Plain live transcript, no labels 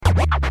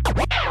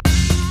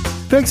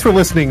Thanks for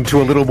listening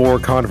to A Little More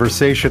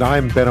Conversation.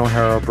 I'm Ben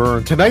O'Hara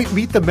Byrne. Tonight,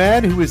 meet the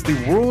man who is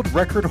the world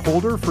record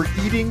holder for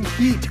eating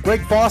heat. Greg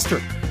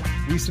Foster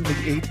recently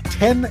ate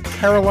 10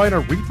 Carolina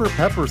Reaper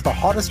peppers, the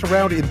hottest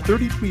around, in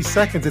 33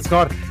 seconds. It's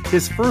not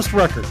his first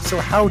record. So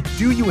how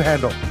do you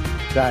handle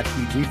that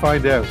heat? We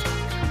find out.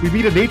 We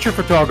meet a nature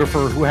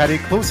photographer who had a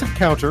close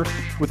encounter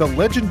with a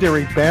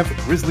legendary Banff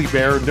grizzly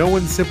bear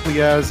known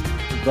simply as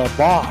the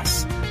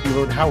Boss. We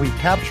learn how he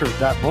captured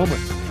that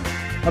moment.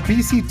 A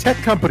BC tech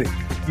company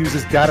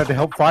uses data to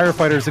help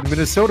firefighters in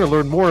Minnesota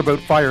learn more about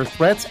fire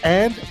threats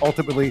and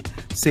ultimately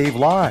save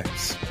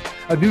lives.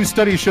 A new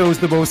study shows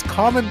the most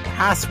common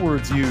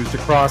passwords used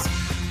across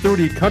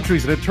 30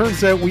 countries, and it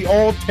turns out we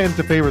all tend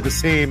to favor the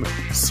same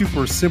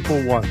super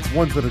simple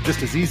ones that are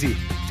just as easy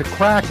to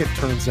crack, it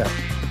turns out.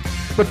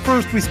 But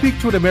first, we speak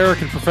to an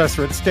American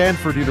professor at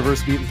Stanford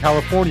University in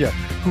California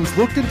who's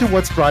looked into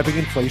what's driving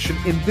inflation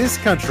in this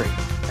country,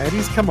 and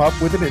he's come up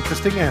with an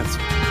interesting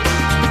answer.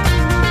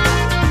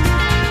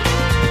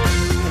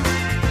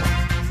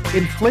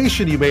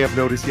 Inflation, you may have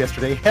noticed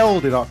yesterday,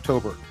 held in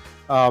October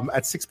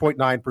at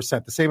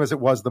 6.9%, the same as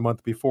it was the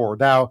month before.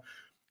 Now,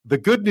 the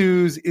good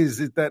news is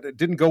that it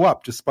didn't go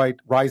up despite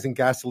rising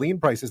gasoline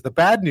prices. The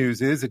bad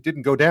news is it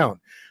didn't go down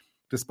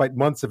despite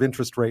months of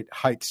interest rate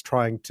hikes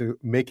trying to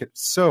make it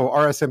so.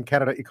 RSM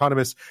Canada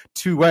economist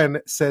Tu Nguyen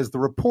says the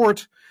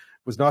report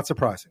was not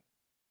surprising.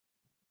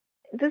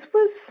 This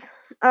was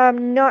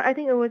I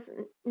think it was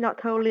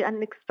not totally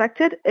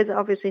unexpected. It's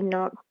obviously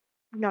not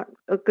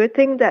a good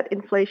thing that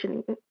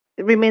inflation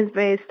remains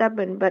very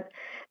stubborn, but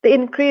the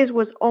increase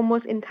was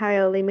almost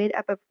entirely made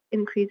up of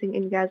increasing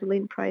in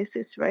gasoline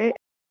prices, right?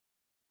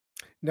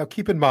 Now,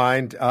 keep in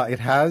mind, it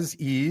has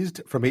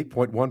eased from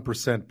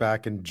 8.1%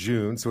 back in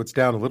June, so it's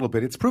down a little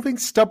bit. It's proving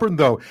stubborn,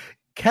 though.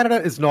 Canada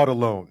is not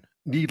alone,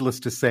 needless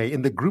to say.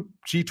 In the group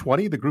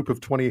G20, the group of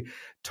 20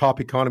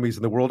 top economies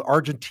in the world,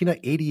 Argentina,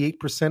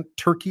 88%,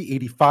 Turkey,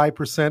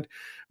 85%,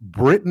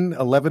 Britain,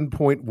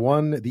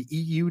 11.1%, the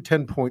EU,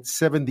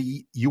 10.7%,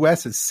 the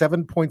US is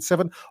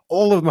 7.7%,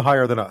 all of them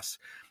higher than us.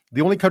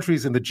 The only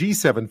countries in the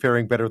G7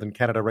 faring better than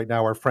Canada right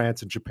now are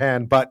France and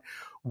Japan. But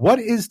what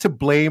is to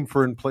blame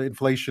for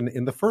inflation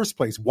in the first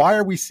place? Why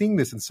are we seeing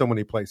this in so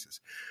many places?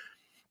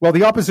 Well,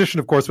 the opposition,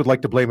 of course, would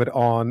like to blame it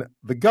on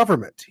the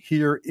government.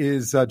 Here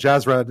is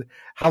Jasrad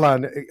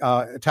Halan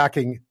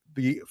attacking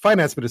the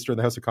finance minister in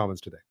the House of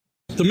Commons today.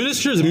 The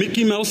minister's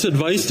Mickey Mouse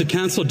advice to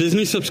cancel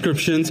Disney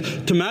subscriptions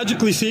to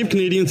magically save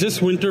Canadians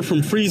this winter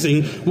from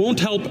freezing won't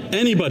help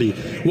anybody.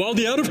 While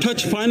the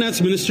out-of-touch finance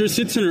minister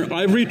sits in her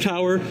ivory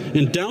tower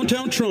in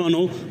downtown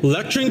Toronto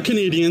lecturing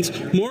Canadians,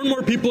 more and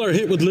more people are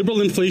hit with liberal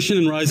inflation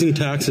and rising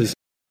taxes.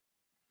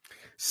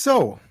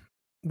 So,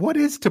 what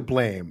is to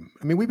blame?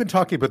 I mean, we've been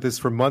talking about this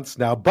for months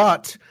now,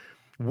 but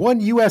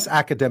one U.S.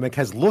 academic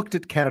has looked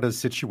at Canada's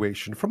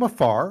situation from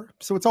afar.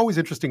 So it's always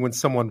interesting when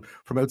someone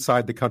from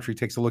outside the country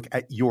takes a look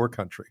at your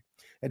country.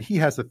 And he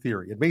has a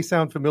theory. It may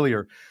sound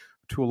familiar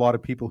to a lot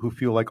of people who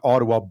feel like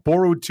Ottawa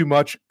borrowed too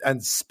much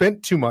and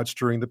spent too much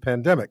during the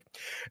pandemic.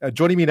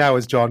 Joining me now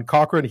is John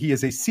Cochrane. He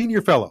is a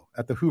senior fellow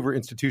at the Hoover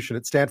Institution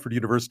at Stanford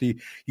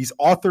University. He's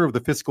author of the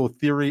Fiscal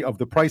Theory of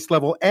the Price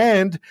Level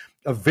and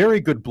a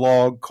very good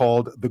blog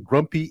called The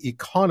Grumpy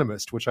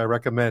Economist, which I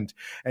recommend.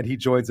 And he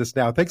joins us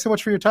now. Thanks so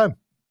much for your time.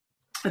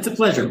 It's a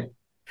pleasure.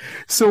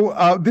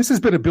 So this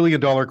has been a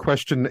billion-dollar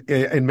question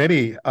in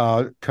many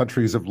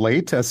countries of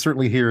late,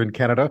 certainly here in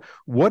Canada.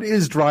 What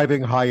is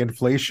driving high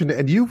inflation?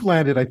 And you've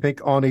landed, I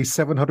think, on a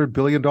 $700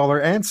 billion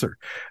answer.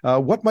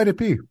 What might it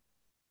be?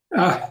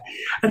 I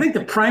think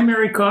the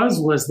primary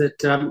cause was that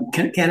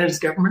Canada's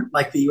government,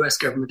 like the U.S.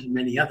 government and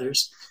many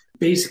others,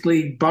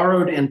 basically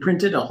borrowed and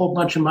printed a whole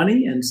bunch of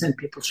money and sent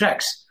people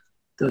checks.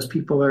 Those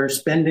people are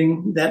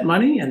spending that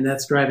money, and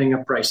that's driving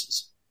up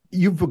prices.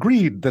 You've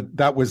agreed that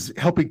that was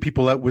helping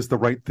people out was the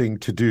right thing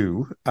to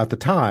do at the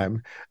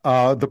time.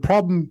 The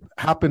problem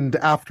happened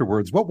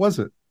afterwards. What was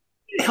it?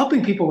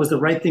 Helping people was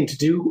the right thing to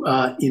do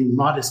in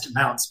modest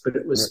amounts, but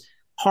it was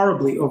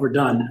horribly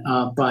overdone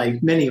by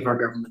many of our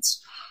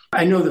governments.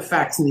 I know the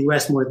facts in the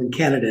U.S. more than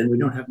Canada, and we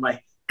don't have my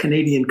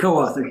Canadian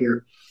co-author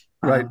here.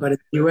 Right. But in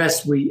the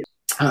U.S., we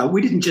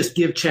didn't just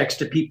give checks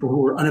to people who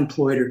were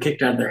unemployed or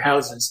kicked out of their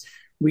houses.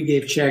 We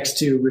gave checks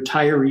to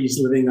retirees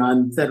living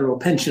on federal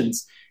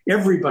pensions.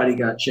 Everybody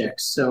got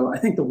checks. So I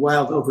think the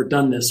wild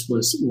overdoneness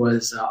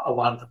was a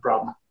lot of the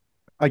problem.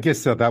 I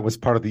guess that was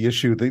part of the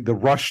issue. The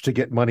rush to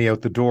get money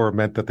out the door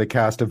meant that they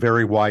cast a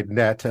very wide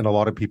net. And a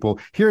lot of people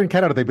here in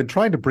Canada, they've been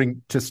trying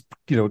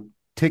to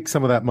take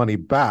some of that money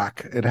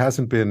back. It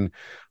hasn't been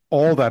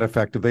all that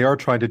effective. They are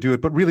trying to do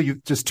it, but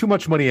really just too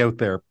much money out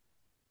there,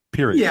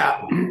 period.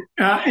 Yeah.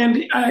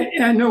 And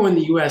I know in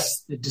the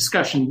U.S., the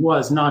discussion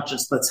was not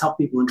just let's help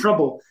people in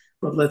trouble,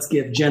 but let's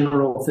give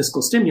general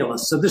fiscal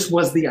stimulus. So this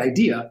was the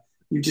idea.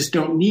 You just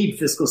don't need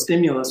fiscal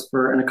stimulus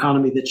for an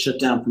economy that's shut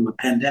down from a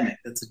pandemic.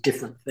 That's a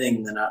different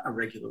thing than a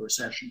regular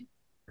recession.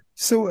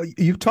 So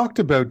you've talked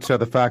about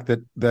the fact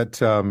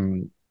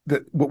that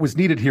what was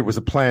needed here was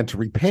a plan to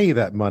repay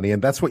that money,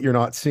 and that's what you're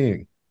not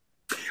seeing.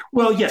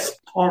 Well, yes,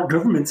 our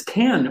governments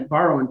can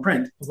borrow and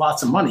print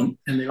lots of money,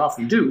 and they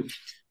often do,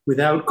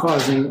 without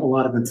causing a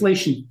lot of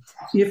inflation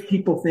if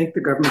people think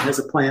the government has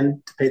a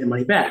plan to pay the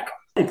money back.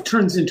 It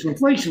turns into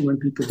inflation when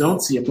people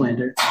don't see a plan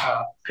to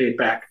pay it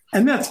back.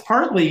 And that's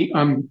partly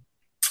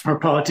our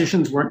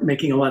politicians weren't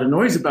making a lot of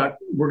noise about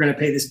we're going to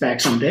pay this back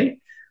someday,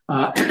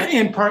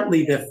 and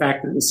partly the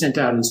fact that it was sent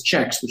out as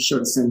checks, which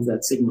sort of sends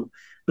that signal.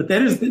 But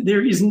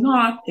there is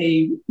not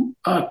a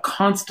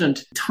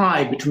constant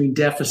tie between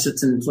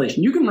deficits and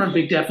inflation. You can run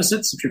big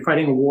deficits if you're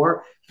fighting a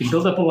war. You can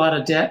build up a lot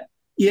of debt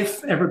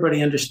if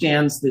everybody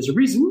understands there's a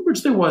reason,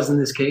 which there was in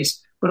this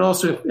case, but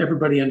also if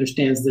everybody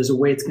understands there's a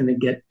way it's going to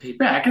get paid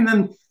back. And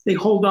then they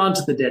hold on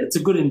to the debt. It's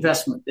a good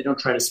investment. They don't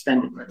try to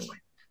spend it right away.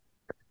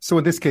 So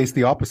in this case,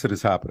 the opposite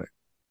is happening.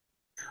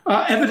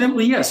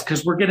 Evidently, yes,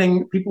 because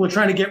people are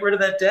trying to get rid of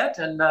that debt,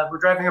 and we're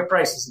driving up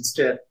prices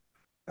instead.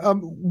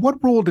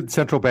 What role did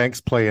central banks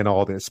play in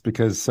all this?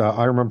 Because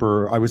I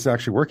remember I was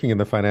actually working in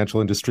the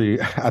financial industry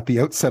at the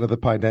outset of the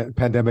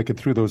pandemic, and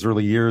through those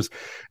early years,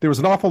 there was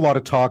an awful lot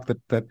of talk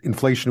that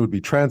inflation would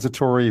be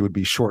transitory, it would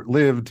be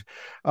short-lived.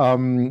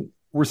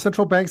 Were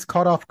central banks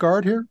caught off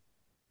guard here?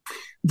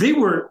 They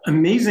were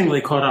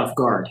amazingly caught off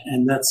guard,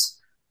 and that's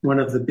one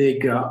of the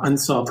big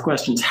unsolved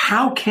questions.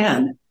 How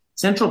can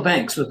central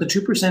banks with the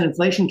 2%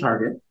 inflation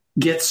target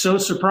get so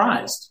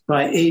surprised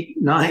by 8,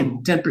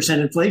 9, 10%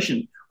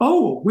 inflation?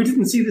 Oh, we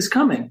didn't see this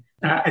coming.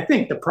 I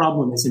think the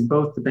problem is in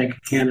both the Bank of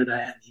Canada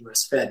and the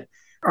U.S. Fed.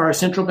 Our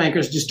central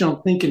bankers just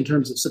don't think in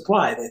terms of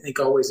supply. They think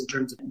always in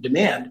terms of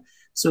demand.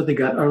 So they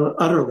got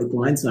utterly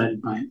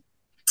blindsided by it.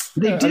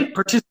 They did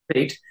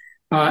participate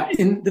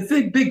in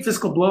the big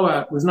fiscal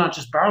blowout was not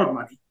just borrowed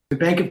money. The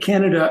Bank of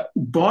Canada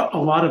bought a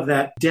lot of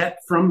that debt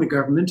from the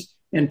government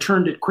and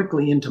turned it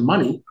quickly into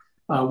money,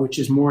 which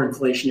is more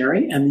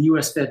inflationary. And the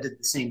U.S. Fed did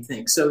the same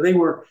thing. So they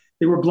were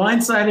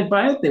blindsided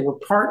by it. They were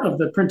part of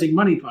the printing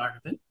money part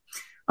of it.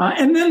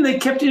 And then they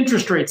kept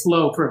interest rates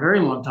low for a very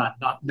long time,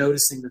 not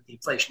noticing that the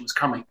inflation was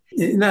coming.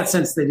 In that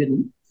sense, they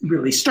didn't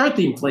really start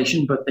the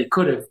inflation, but they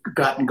could have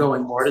gotten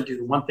going more to do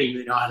the one thing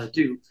they know how to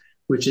do,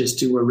 which is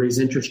to raise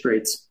interest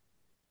rates.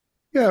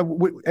 Yeah,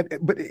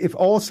 but if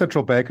all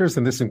central bankers,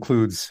 and this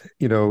includes,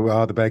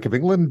 the Bank of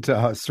England,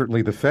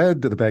 certainly the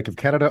Fed, the Bank of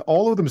Canada,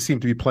 all of them seem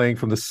to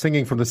be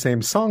singing from the same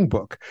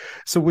songbook.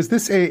 So was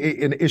this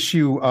an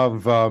issue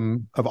of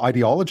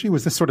ideology?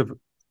 Was this sort of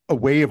a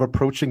way of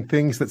approaching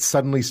things that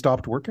suddenly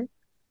stopped working?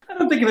 I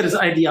don't think of it as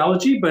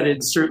ideology, but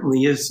it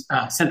certainly is.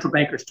 Central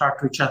bankers talk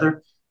to each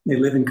other. They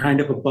live in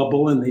kind of a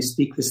bubble, and they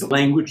speak this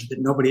language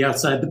that nobody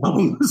outside the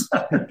bubble knows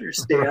how to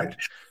understand. Right.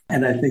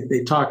 And I think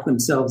they talk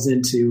themselves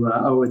into,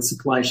 it's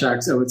supply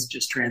shocks, it's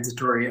just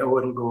transitory,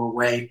 it'll go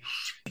away.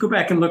 Go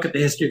back and look at the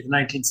history of the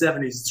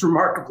 1970s. It's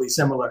remarkably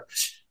similar.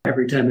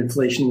 Every time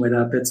inflation went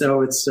up, it's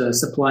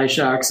supply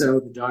shocks,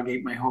 the dog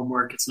ate my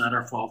homework, it's not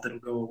our fault, it'll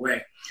go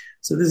away.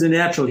 So there's a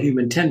natural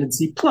human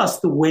tendency, plus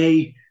the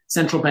way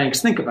central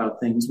banks think about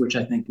things, which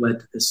I think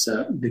led to this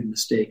big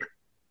mistake.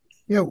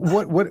 Yeah,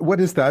 what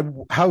is that?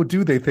 How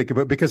do they think of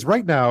it? Because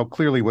right now,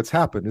 clearly what's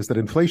happened is that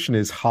inflation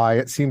is high.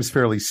 It seems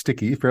fairly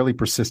sticky, fairly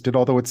persistent,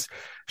 although it's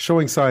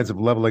showing signs of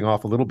leveling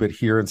off a little bit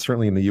here and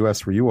certainly in the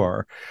U.S. where you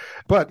are.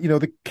 But,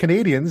 the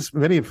Canadians,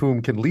 many of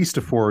whom can least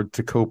afford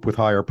to cope with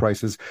higher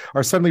prices,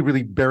 are suddenly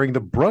really bearing the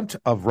brunt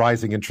of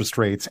rising interest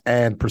rates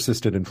and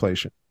persistent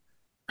inflation.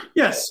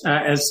 Yes,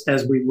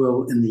 as we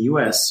will in the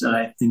U.S.,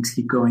 things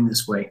keep going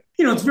this way.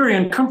 It's very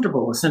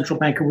uncomfortable. A central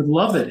banker would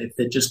love it if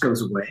it just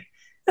goes away.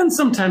 And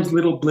sometimes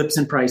little blips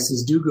in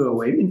prices do go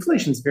away.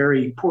 Inflation is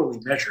very poorly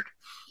measured.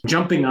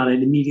 Jumping on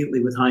it immediately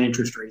with high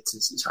interest rates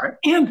is hard.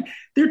 And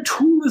their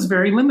tool is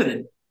very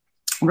limited.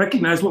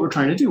 Recognize what we're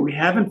trying to do. We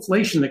have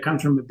inflation that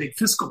comes from a big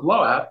fiscal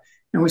blowout,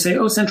 and we say,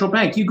 central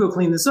bank, you go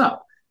clean this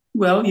up.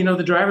 Well,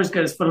 the driver's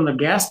got his foot on the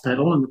gas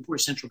pedal, and the poor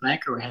central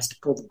banker has to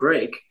pull the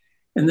brake.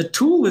 And the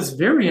tool is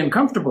very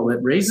uncomfortable. It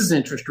raises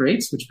interest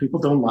rates, which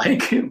people don't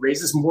like. It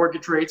raises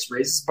mortgage rates,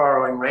 raises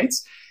borrowing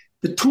rates.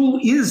 The tool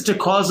is to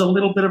cause a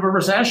little bit of a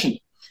recession.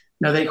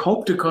 Now, they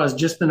hope to cause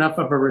just enough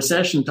of a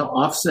recession to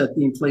offset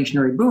the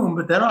inflationary boom,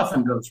 but that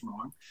often goes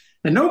wrong.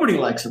 And nobody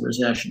likes a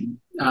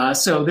recession.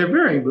 So they're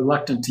very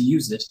reluctant to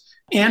use it.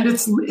 And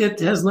it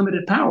has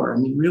limited power,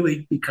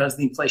 really, because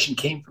the inflation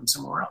came from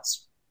somewhere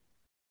else.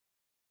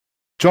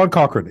 John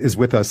Cochrane is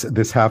with us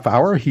this half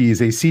hour.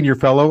 He's a senior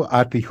fellow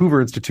at the Hoover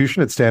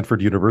Institution at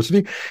Stanford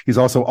University. He's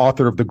also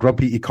author of the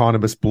Grumpy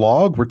Economist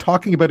blog. We're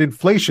talking about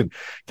inflation.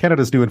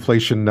 Canada's new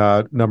inflation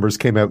numbers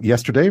came out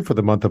yesterday for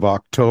the month of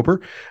October.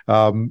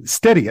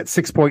 Steady at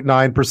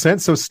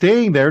 6.9%. So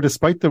staying there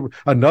despite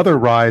another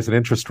rise in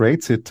interest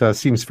rates. It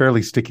seems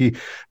fairly sticky,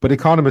 but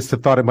economists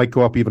have thought it might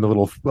go up even a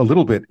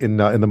little bit in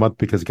the month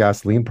because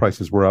gasoline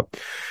prices were up.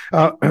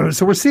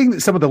 So we're seeing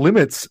some of the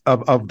limits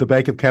of the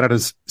Bank of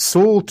Canada's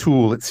sole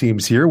tool, it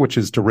seems here, which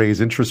is to raise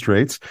interest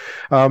rates.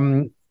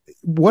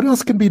 What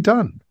else can be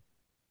done?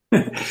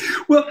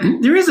 Well,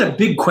 there is a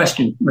big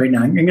question right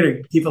now. I'm going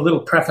to give a little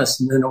preface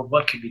and then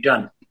what can be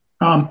done.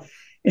 And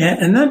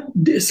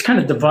that kind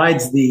of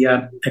divides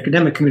the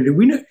academic community.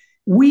 We know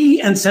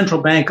we and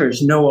central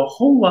bankers know a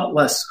whole lot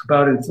less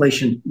about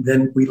inflation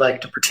than we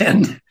like to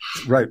pretend.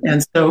 Right.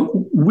 And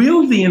so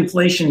will the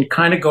inflation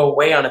kind of go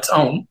away on its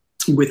own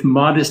with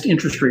modest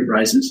interest rate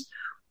rises?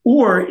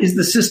 Or is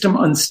the system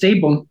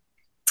unstable?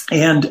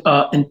 And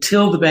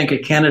until the Bank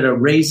of Canada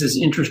raises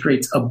interest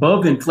rates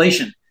above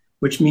inflation,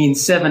 which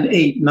means 7,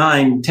 8,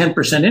 9,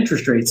 10%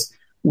 interest rates,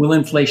 will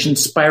inflation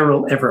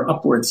spiral ever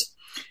upwards?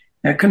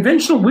 Now,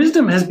 conventional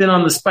wisdom has been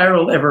on the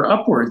spiral ever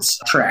upwards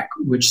track,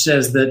 which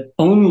says that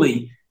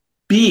only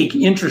big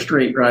interest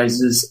rate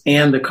rises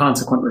and the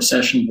consequent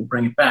recession will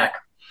bring it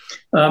back.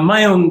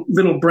 My own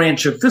little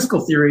branch of fiscal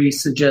theory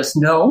suggests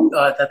no,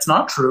 that's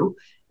not true.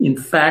 In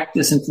fact,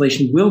 this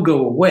inflation will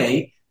go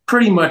away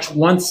pretty much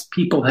once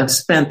people have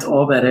spent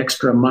all that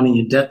extra money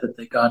and debt that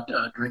they got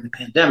during the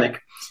pandemic,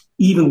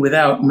 even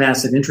without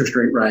massive interest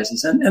rate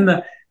rises. And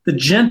the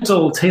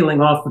gentle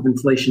tailing off of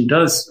inflation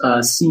does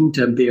seem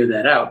to bear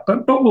that out.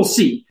 But we'll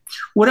see.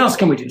 What else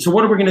can we do? So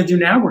what are we going to do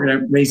now? We're going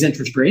to raise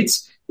interest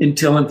rates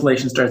until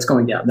inflation starts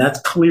going down. That's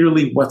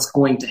clearly what's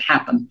going to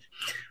happen.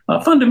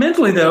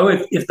 Fundamentally, though,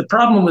 if the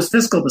problem was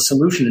fiscal, the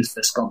solution is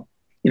fiscal.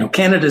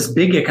 Canada's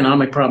big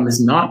economic problem is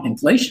not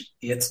inflation.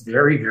 It's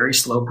very, very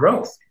slow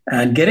growth.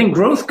 And getting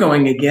growth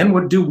going again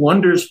would do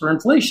wonders for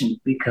inflation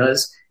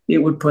because it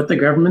would put the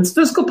government's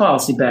fiscal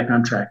policy back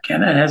on track.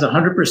 Canada has a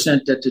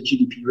 100% debt to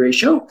GDP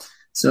ratio.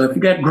 So if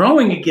you got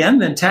growing again,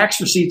 then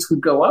tax receipts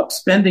would go up,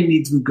 spending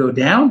needs would go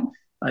down.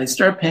 I'd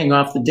start paying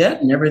off the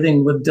debt and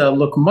everything would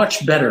look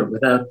much better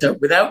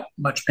without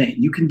much pain.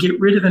 You can get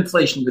rid of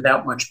inflation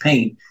without much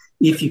pain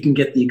if you can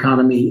get the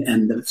economy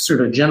and the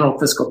sort of general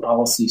fiscal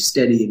policy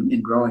steady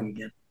and growing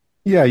again.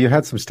 Yeah, you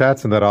had some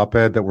stats in that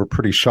op-ed that were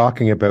pretty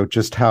shocking about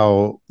just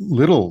how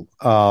little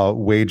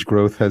wage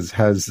growth has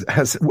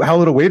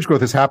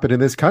happened in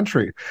this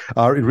country.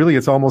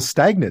 It's almost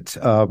stagnant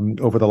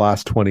over the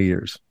last 20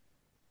 years.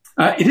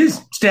 It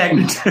is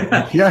stagnant.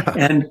 Yeah.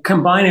 And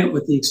combine it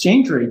with the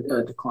exchange rate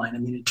decline. I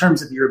mean, in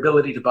terms of your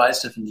ability to buy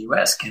stuff in the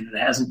U.S., Canada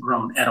hasn't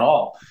grown at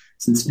all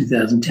since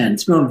 2010.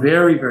 It's grown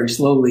very, very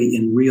slowly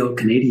in real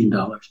Canadian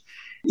dollars.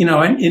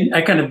 And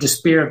I kind of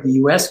despair of the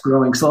U.S.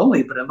 growing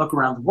slowly, but I look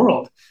around the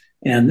world.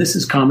 And this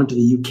is common to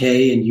the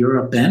UK and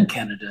Europe and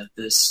Canada,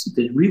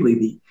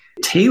 the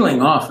tailing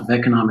off of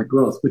economic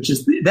growth, which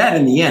is that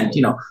in the end,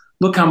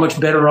 look how much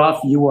better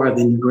off you are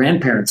than your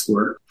grandparents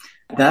were.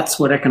 That's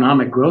what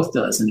economic growth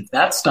does. And if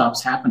that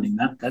stops happening,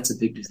 that's a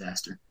big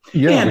disaster.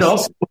 Yeah, and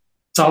also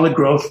solid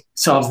growth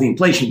solves the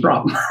inflation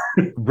problem.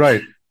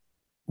 Right.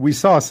 We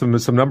saw some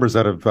numbers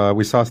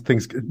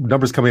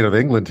numbers coming out of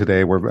England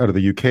today, out of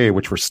the UK,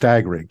 which were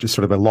staggering, just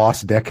sort of a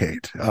lost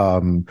decade,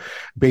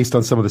 based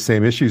on some of the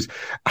same issues.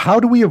 How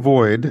do we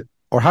avoid,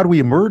 or how do we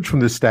emerge from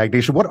this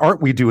stagnation? What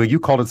aren't we doing? You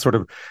called it sort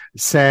of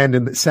sand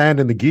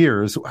in the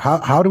gears.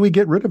 How do we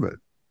get rid of it?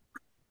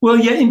 Well,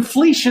 yeah,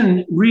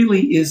 inflation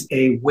really is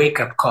a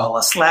wake-up call,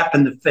 a slap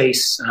in the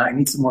face. I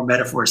need some more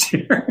metaphors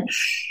here.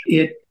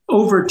 It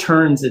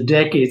overturns a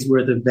decade's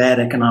worth of bad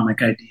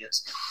economic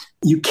ideas.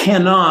 You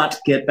cannot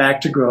get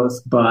back to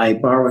growth by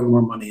borrowing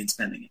more money and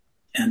spending it.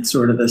 And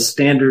sort of the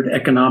standard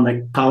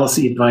economic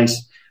policy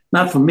advice,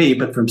 not from me,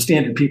 but from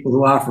standard people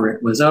who offer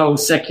it, was,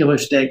 secular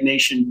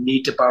stagnation, you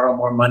need to borrow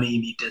more money,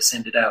 you need to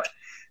send it out.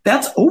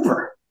 That's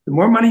over. The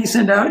more money you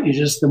send out,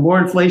 the more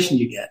inflation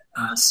you get.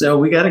 So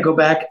we got to go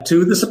back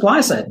to the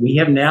supply side. We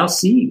have now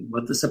seen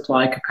what the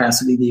supply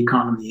capacity of the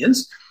economy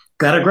is.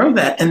 Got to grow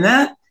that. And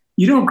that,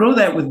 you don't grow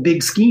that with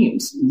big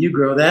schemes. You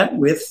grow that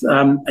with,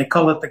 I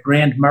call it the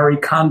Grand Murray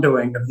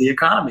Kondoing of the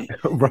economy.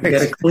 Right. You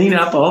got to clean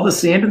up all the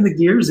sand in the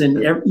gears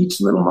in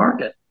each little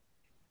market.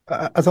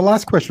 As a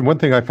last question, one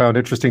thing I found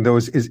interesting, though,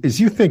 is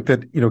you think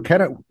that,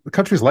 Canada,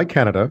 countries like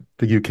Canada,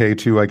 the UK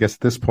too, I guess at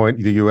this point,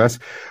 the US,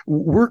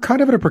 we're kind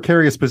of in a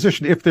precarious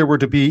position if there were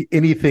to be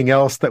anything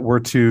else that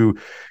were to,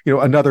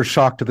 another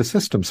shock to the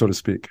system, so to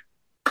speak.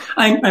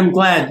 I'm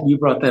glad you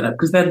brought that up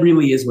because that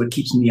really is what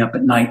keeps me up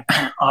at night.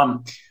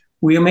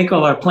 We make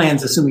all our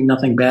plans assuming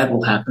nothing bad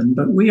will happen,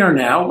 but we are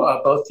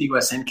now, both the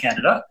US and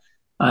Canada,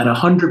 at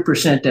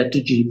 100% debt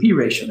to GDP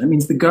ratio. That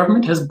means the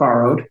government has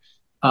borrowed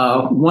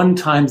 1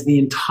 times the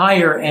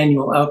entire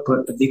annual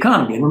output of the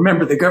economy. And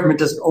remember, the government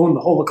doesn't own the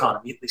whole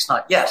economy, at least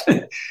not yet.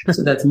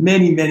 So that's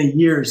many, many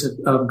years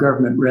of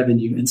government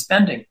revenue and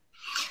spending.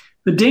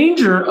 The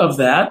danger of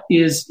that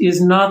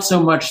is not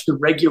so much the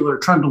regular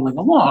trundling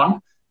along,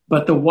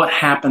 but the what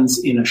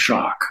happens in a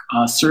shock.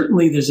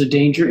 Certainly there's a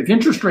danger. If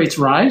interest rates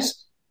rise,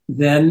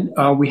 then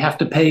we have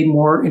to pay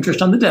more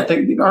interest on the debt.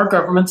 Our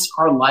governments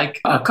are like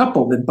a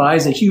couple that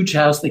buys a huge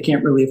house they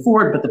can't really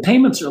afford, but the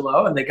payments are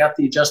low and they got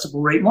the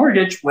adjustable rate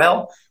mortgage.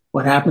 Well,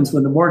 what happens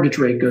when the mortgage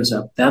rate goes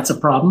up? That's a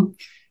problem.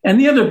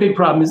 And the other big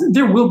problem is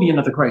there will be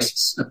another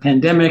crisis, a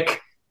pandemic.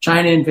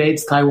 China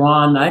invades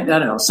Taiwan. I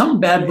don't know, something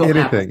bad will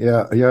happen.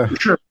 Yeah.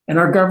 Sure. And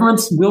our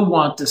governments will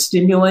want to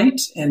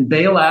stimulate and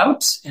bail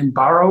out and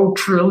borrow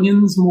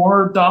trillions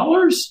more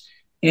dollars.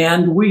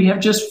 And we have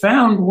just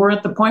found we're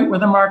at the point where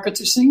the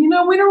markets are saying, we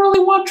don't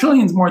really want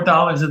trillions more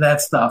dollars of that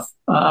stuff.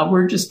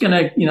 We're just going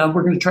to,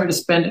 we're going to try to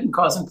spend it and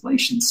cause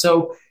inflation.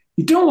 So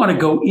you don't want to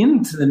go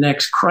into the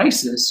next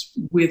crisis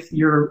with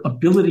your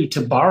ability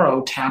to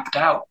borrow tapped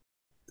out.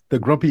 The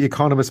Grumpy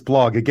Economist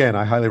blog, again,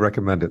 I highly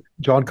recommend it.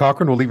 John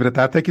Cochrane, we'll leave it at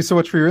that. Thank you so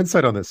much for your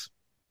insight on this.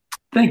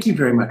 Thank you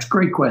very much.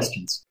 Great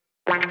questions.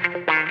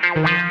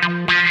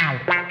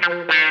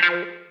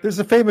 There's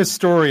a famous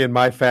story in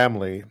my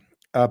family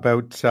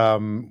about,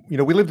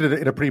 we lived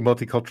in a pretty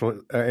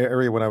multicultural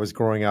area when I was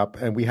growing up,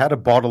 and we had a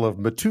bottle of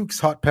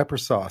Matook's hot pepper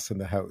sauce in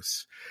the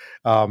house.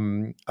 I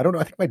don't know,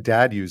 I think my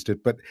dad used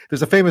it, but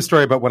there's a famous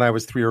story about when I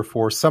was 3 or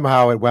 4,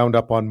 somehow it wound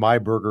up on my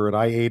burger and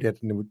I ate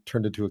it and it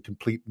turned into a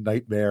complete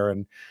nightmare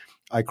and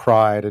I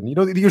cried. And,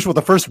 the usual,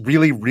 the first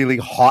really, really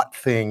hot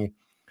thing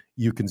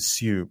you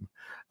consume.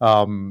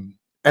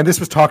 And this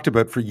was talked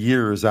about for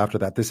years after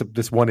that,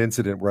 this one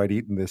incident where I'd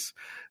eaten this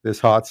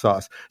hot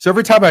sauce. So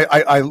every time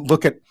I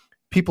look at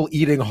people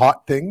eating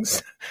hot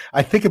things,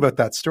 I think about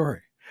that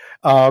story.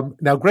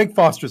 Now, Greg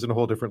Foster's in a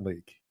whole different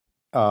league.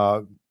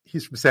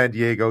 He's from San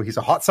Diego. He's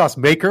a hot sauce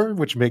maker,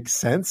 which makes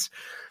sense.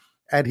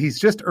 And he's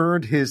just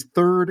earned his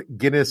 3rd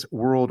Guinness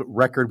World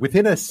Record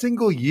within a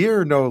single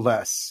year, no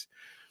less,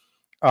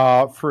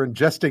 for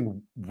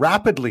ingesting,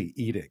 rapidly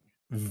eating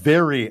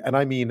very, and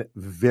I mean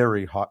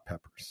very hot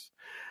peppers.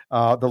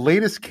 The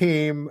latest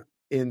came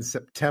in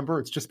September.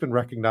 It's just been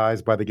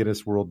recognized by the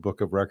Guinness World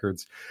Book of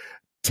Records.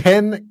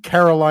 10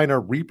 Carolina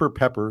Reaper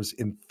peppers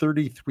in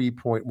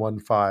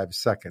 33.15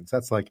 seconds.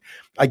 That's like,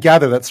 I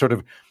gather that's sort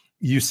of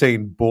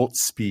Usain Bolt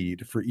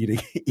speed for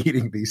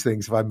eating these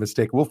things, if I'm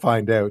mistaken. We'll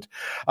find out.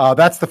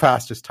 That's the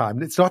fastest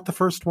time. It's not the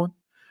first one.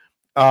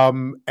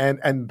 And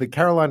the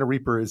Carolina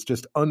Reaper is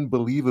just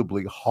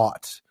unbelievably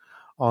hot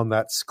on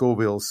that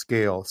Scoville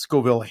scale,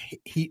 Scoville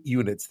heat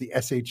units, the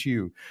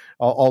SHU.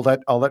 I'll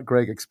let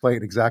Greg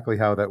explain exactly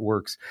how that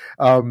works.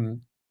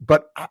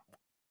 But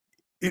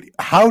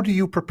how do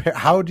you prepare?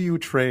 How do you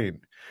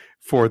train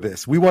for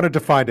this? We wanted to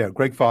find out.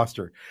 Greg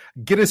Foster,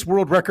 Guinness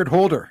World Record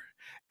holder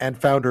and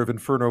founder of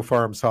Inferno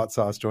Farms Hot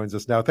Sauce, joins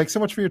us now. Thanks so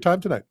much for your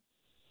time tonight.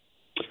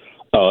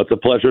 Oh, it's a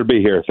pleasure to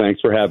be here. Thanks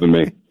for having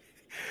me.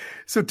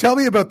 So tell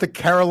me about the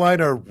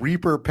Carolina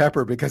Reaper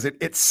pepper, because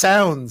it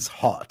sounds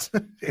hot,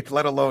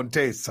 let alone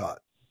tastes hot.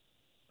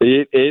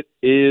 It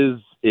is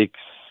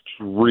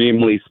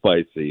extremely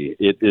spicy.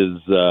 It is,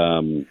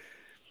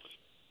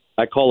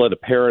 I call it a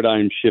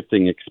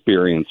paradigm-shifting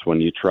experience when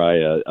you try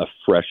a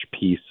fresh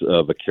piece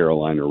of a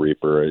Carolina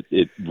Reaper.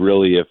 It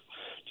really, if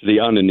to the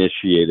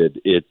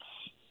uninitiated, it's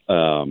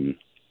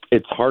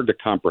hard to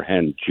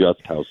comprehend just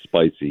how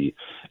spicy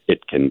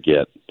it can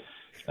get.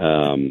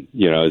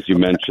 As you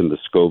mentioned, the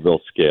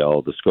Scoville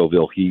scale, the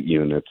Scoville heat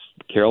units,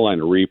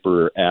 Carolina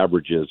Reaper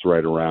averages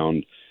right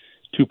around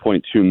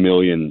 2.2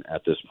 million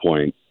at this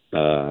point,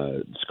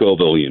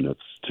 Scoville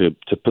units. To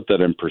put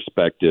that in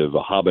perspective,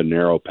 a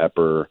habanero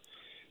pepper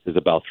is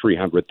about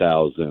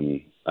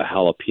 300,000. A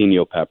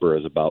jalapeno pepper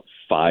is about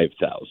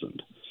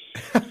 5,000.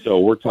 So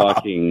we're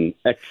talking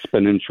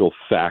exponential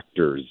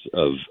factors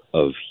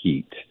of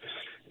heat.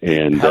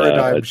 And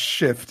paradigm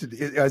shift,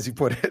 as you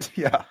put it.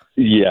 Yeah.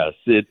 Yes,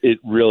 it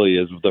really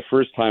is. The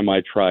first time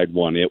I tried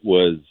one, it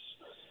was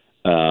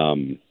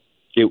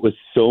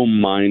so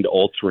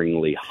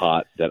mind-alteringly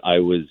hot that I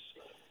was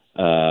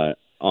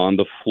on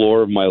the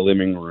floor of my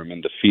living room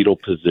in the fetal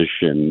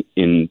position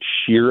in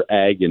sheer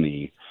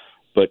agony,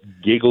 but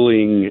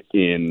giggling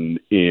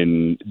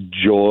in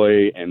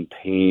joy and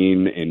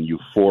pain and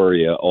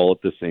euphoria all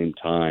at the same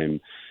time.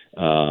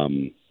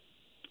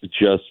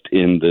 Just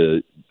in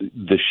the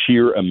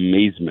sheer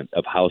amazement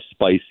of how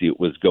spicy it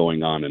was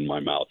going on in my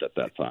mouth at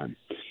that time.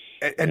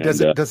 And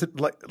does it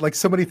like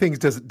so many things,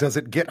 does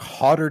it get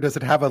hotter? Does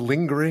it have a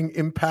lingering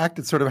impact?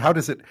 It's sort of, how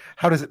does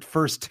it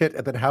first hit,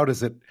 and then how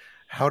does it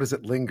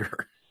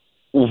linger?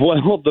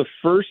 Well, the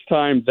first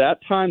time, that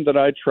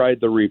I tried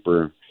the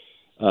Reaper,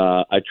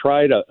 I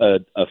tried a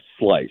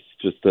slice,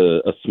 just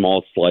a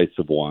small slice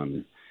of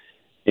one.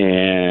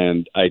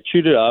 And I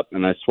chewed it up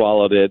and I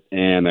swallowed it,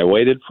 and I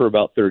waited for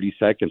about 30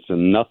 seconds,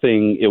 and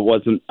it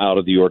wasn't out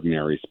of the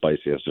ordinary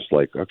spicy. I was just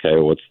like, okay,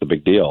 what's the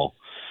big deal?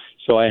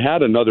 So I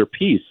had another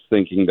piece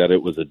thinking that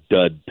it was a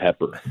dud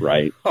pepper,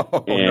 right?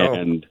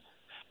 And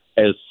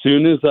as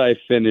soon as I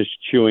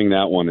finished chewing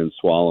that one and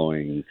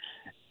swallowing,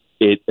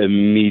 it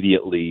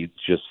immediately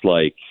just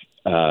like,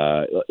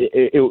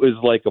 it was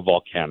like a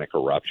volcanic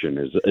eruption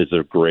is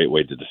a great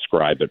way to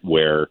describe it,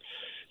 where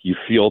you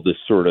feel this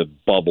sort of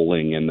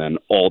bubbling, and then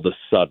all of a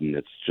sudden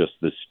it's just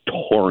this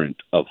torrent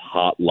of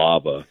hot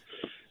lava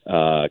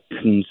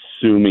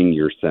consuming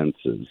your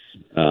senses.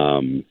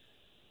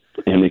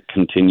 And it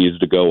continues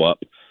to go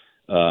up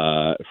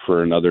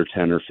for another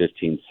 10 or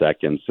 15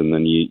 seconds, and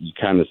then you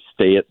kind of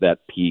stay at that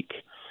peak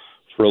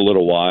for a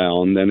little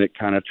while, and then it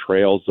kind of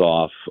trails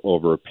off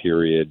over a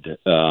period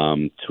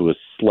to a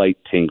slight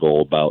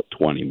tingle about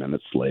 20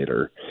 minutes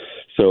later.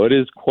 So it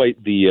is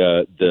quite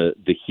the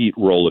heat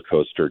roller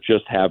coaster,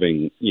 just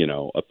having,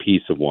 a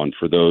piece of one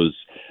for those,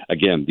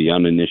 again, the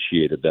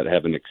uninitiated that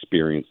haven't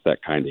experienced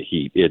that kind of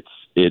heat. It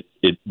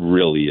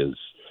really is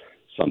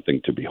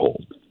something to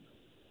behold.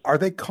 Are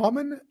they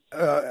common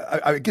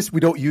I guess we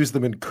don't use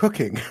them in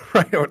cooking,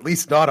 right? Or at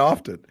least not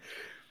often.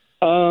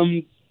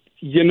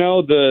 You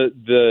know,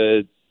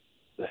 the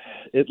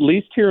at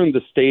least here in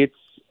the States,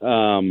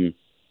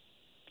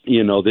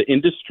 you know, the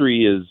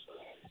industry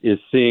is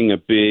seeing a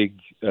big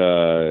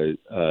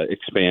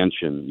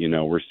expansion. You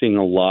know, we're seeing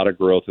a lot of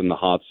growth in the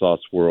hot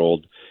sauce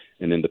world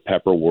and in the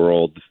pepper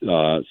world,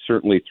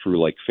 certainly through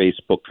like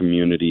Facebook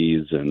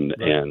communities and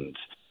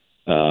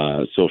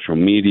social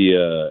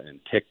media and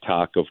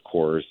TikTok, of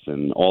course,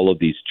 and all of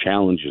these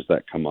challenges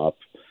that come up.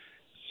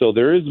 So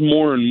there is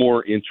more and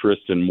more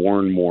interest and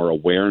more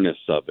awareness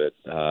of it.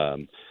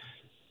 The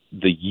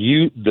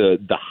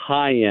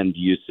high end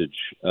usage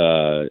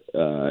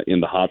in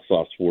the hot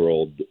sauce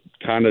world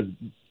kind of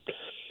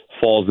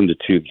falls into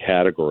two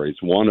categories.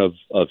 One of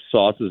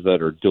sauces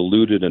that are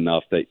diluted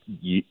enough that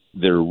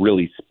they're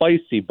really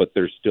spicy, but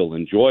they're still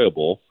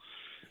enjoyable.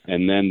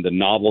 And then the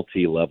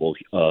novelty level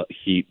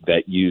heat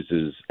that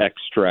uses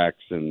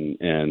extracts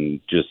and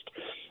just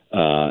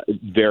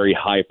very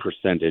high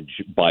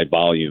percentage by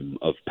volume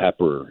of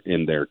pepper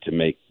in there to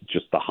make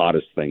just the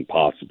hottest thing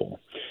possible.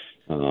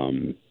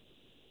 So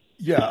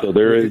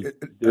there's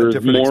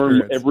more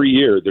experience. Every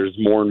year. There's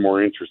more and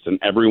more interest in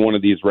every one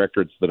of these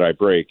records that I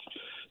break.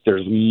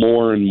 There's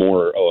more and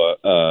more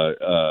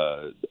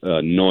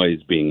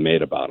noise being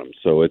made about them.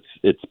 So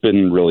it's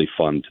been really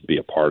fun to be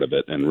a part of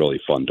it and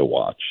really fun to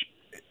watch.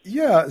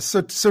 Yeah.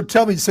 So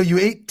tell me, so you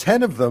ate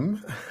 10 of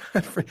them.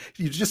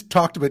 You just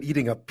talked about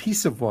eating a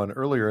piece of one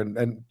earlier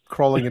and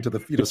crawling into the,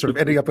 sort of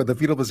ending up in the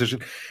fetal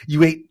position.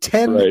 You ate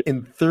 10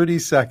 in 30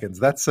 seconds.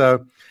 That's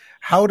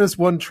how does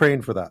one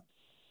train for that?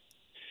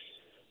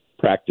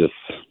 Practice,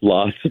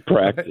 lots of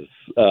practice.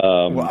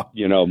 Wow.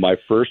 You know, my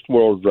first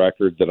world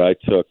record that I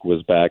took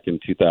was back in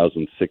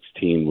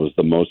 2016, was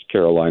the most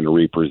Carolina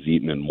Reapers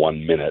eaten in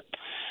 1 minute.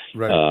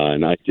 Right.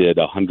 And I did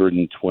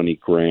 120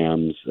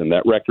 grams, and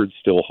that record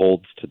still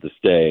holds to this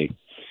day.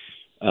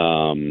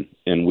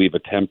 And we've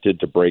attempted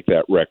to break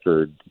that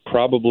record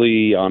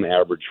probably on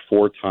average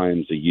 4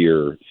 times a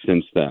year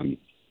since then,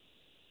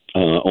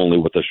 only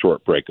with a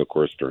short break, of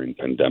course, during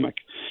pandemic.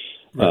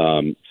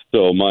 Right.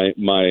 So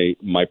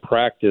my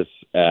practice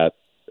at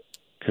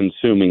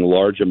consuming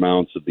large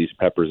amounts of these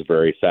peppers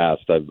very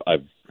fast,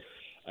 I've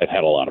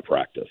had a lot of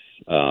practice,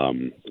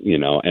 you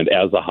know, and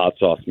as a hot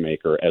sauce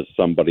maker, as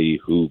somebody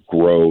who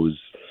grows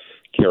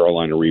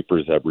Carolina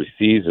Reapers every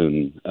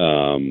season,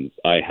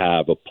 I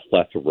have a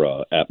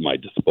plethora at my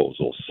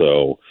disposal.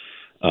 So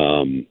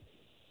I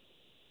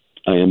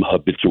am a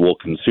habitual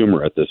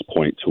consumer at this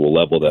point, to a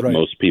level that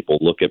most people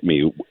look at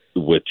me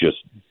with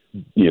just,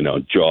 you know,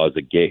 jaws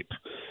agape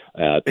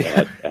at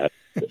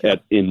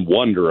in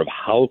wonder of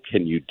how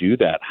can you do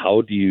that? How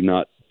do you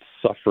not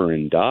suffer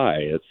and die?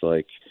 It's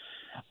like,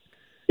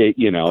 it's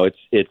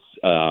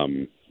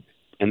an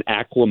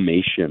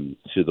acclimation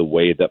to the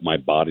way that my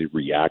body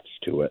reacts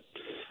to it,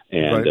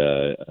 and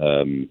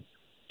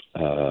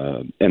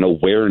an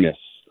awareness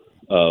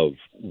of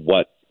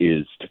what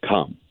is to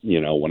come.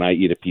 You know, when I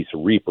eat a piece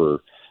of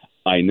Reaper,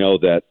 I know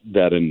that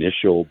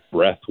initial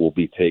breath will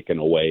be taken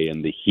away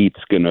and the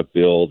heat's going to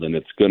build and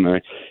it's going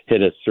to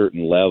hit a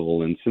certain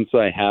level. And since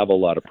I have a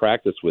lot of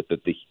practice with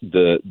it,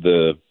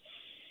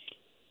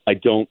 I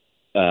don't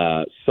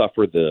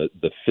suffer the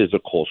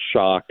physical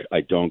shock.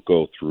 I don't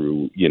go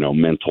through, you know,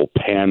 mental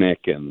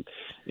panic and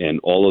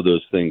all of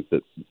those things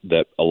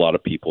that a lot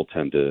of people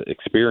tend to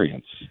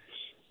experience.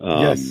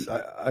 Yes,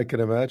 I can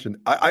imagine.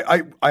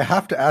 I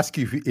have to ask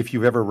you if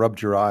you've ever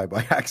rubbed your eye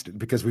by accident,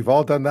 because we've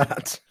all done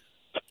that.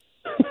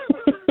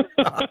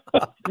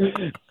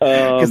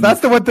 Because that's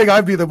the one thing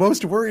I'd be the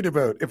most worried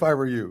about if I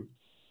were you.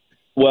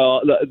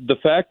 Well, the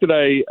fact that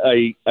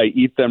I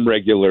eat them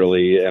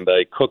regularly and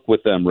I cook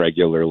with them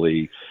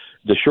regularly,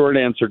 the short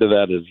answer to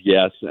that is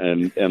yes.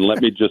 And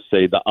let me just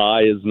say, the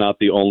eye is not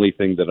the only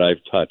thing that I've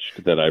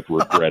touched that I've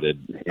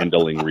regretted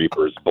handling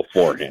Reapers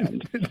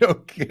beforehand. No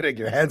kidding.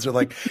 Your hands are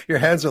like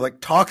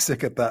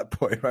toxic at that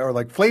point, right? Or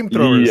like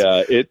flamethrowers.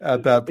 Yeah,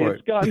 at that point.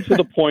 It's gotten to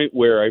the point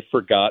where I've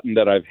forgotten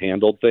that I've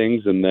handled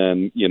things, and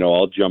then, you know,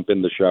 I'll jump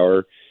in the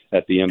shower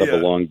at the end of a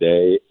long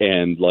day,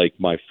 and like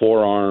my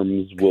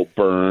forearms will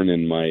burn,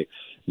 and my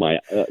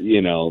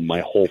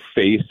whole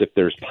face, if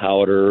there's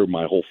powder,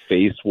 my whole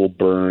face will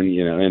burn,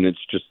 you know, and it's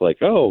just like,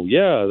 oh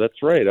yeah,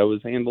 that's right, I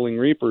was handling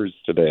Reapers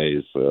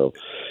today. So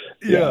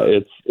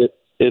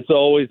it's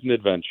always an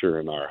adventure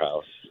in our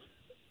house.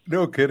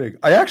 No kidding.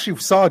 I actually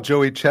saw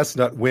Joey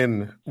Chestnut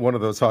win one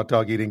of those hot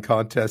dog eating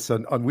contests.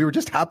 We were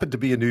just happened to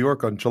be in New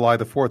York on July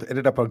the 4th,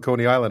 ended up on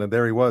Coney Island, and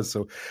there he was.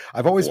 So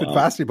I've always been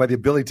fascinated by the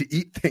ability to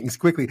eat things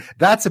quickly.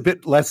 That's a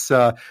bit less,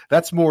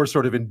 that's more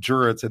sort of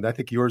endurance. And I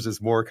think yours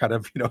is more kind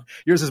of, you know,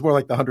 yours is more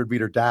like the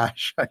 100-meter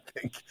dash, I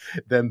think,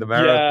 than the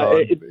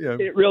marathon. Yeah,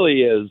 it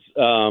really is.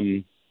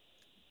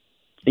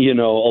 You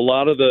know, a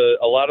lot of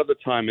the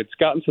time it's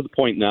gotten to the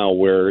point now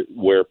where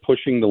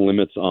pushing the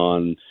limits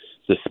on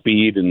the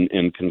speed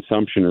and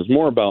consumption is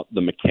more about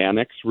the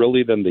mechanics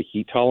really than the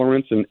heat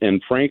tolerance.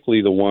 And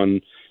frankly,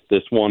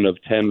 this one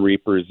of 10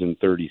 Reapers in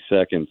 30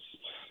 seconds,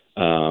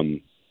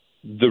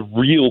 the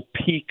real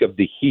peak of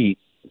the heat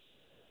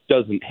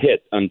doesn't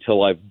hit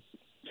until I've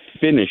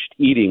finished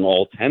eating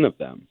all 10 of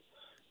them,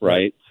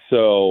 right?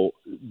 So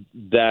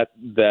that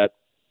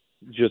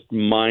just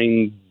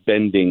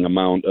mind-bending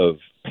amount of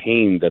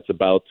pain that's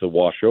about to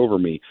wash over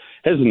me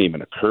hasn't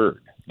even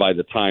occurred by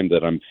the time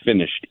that I'm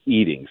finished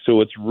eating.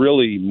 So it's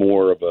really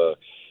more of a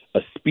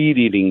speed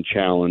eating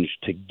challenge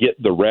to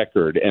get the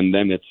record, and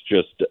then it's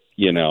just,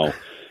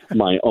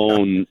 my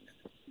own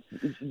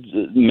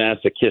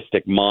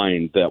masochistic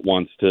mind that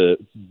wants to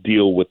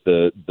deal with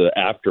the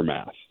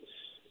aftermath.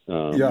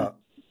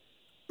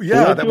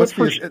 That must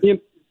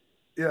be.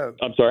 Yeah,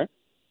 I'm sorry.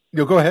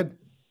 No, go ahead.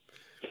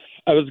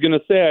 I was going to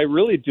say I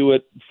really do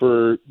it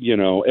for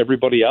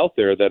everybody out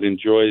there that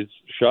enjoys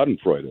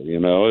Schadenfreude.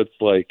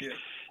 It's like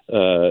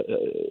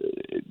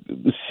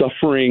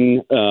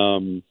suffering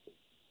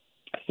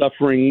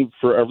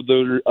for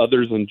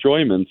others'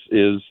 enjoyments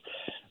is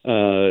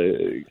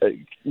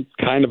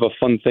kind of a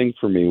fun thing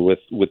for me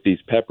with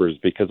these peppers,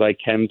 because I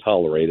can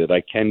tolerate it.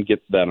 I can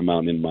get that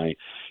amount in my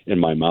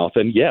mouth,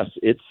 and yes,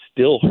 it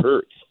still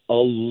hurts a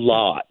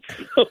lot.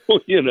 So,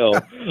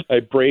 I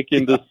break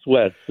into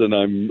sweats, and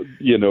I'm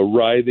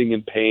writhing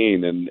in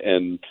pain,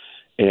 and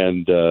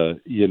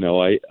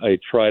I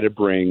try to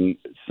bring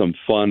some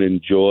fun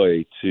and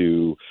joy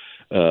to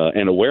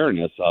and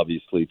awareness,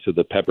 obviously, to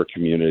the pepper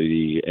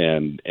community,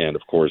 and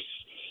of course,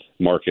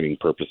 marketing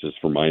purposes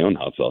for my own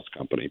hot sauce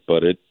company.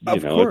 But it's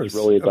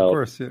really about, of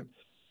course,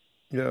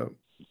 yeah.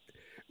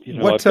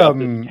 I've got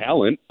this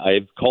talent.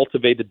 I've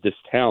cultivated this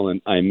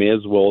talent. I may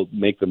as well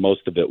make the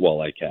most of it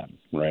while I can,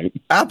 right?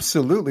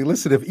 Absolutely.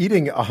 Listen, if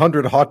eating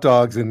 100 hot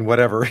dogs and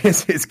whatever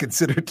is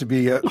considered to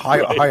be a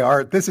high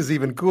art, this is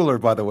even cooler,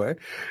 by the way.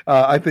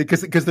 I think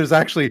because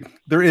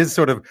there is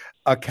sort of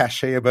a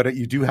cachet about it.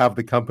 You do have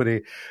the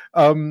company.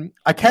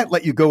 I can't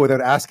let you go without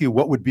asking you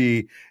what would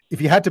be, if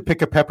you had to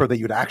pick a pepper that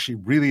you'd actually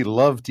really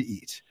love to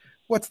eat,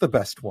 what's the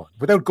best one?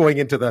 Without going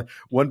into the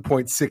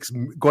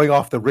 1.6, going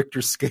off the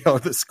Richter scale,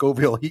 the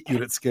Scoville heat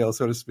unit scale,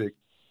 so to speak.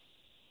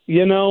 I've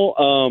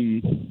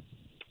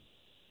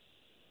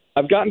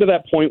gotten to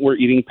that point where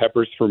eating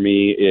peppers for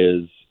me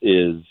is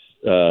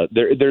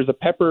there's a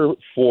pepper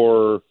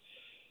for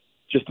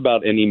just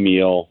about any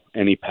meal,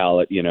 any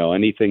palate,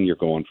 anything you're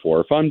going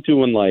for. If I'm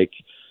doing, like,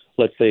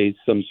 let's say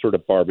some sort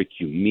of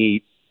barbecue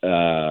meat,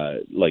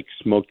 like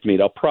smoked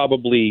meat, I'll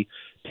probably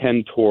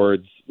tend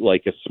towards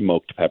like a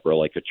smoked pepper,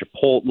 like a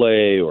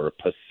chipotle or a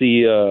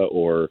pasilla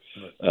or,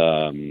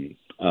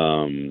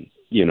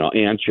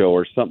 ancho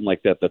or something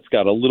like that, that's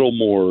got a little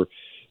more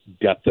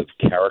depth of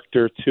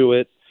character to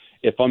it.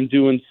 If I'm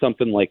doing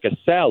something like a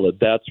salad,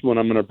 that's when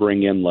I'm going to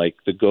bring in like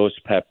the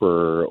ghost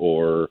pepper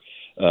or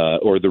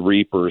the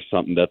Reaper or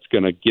something that's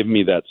going to give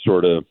me that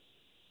sort of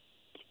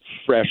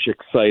fresh,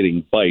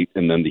 exciting bite,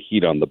 and then the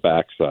heat on the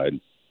backside.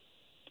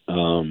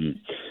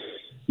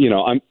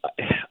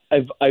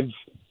 I've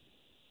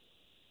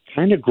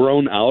kind of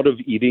grown out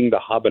of eating the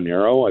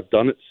habanero. I've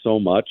done it so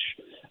much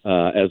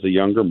as a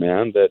younger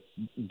man that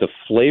the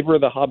flavor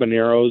of the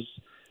habaneros,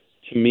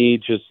 to me,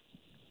 just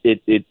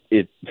it.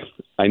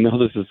 I know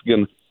this is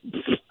going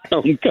to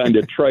sound kind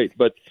of trite,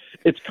 but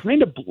it's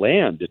kind of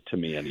bland to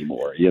me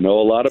anymore. A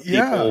lot of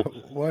people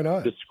why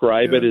not?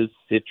 describe it as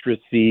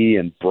citrusy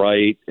and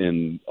bright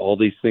and all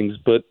these things,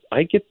 but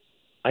I get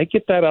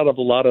that out of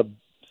a lot of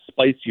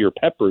spicier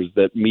peppers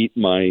that meet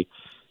my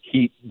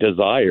heat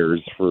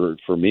desires for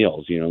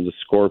meals, the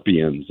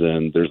scorpions,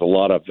 and there's a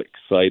lot of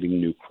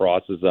exciting new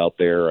crosses out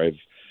there.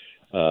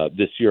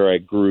 This year I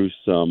grew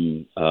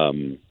some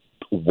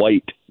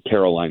white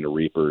Carolina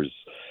Reapers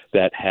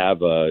that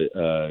have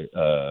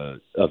a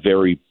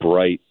very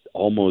bright,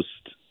 almost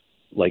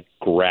like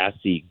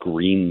grassy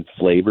green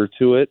flavor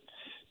to it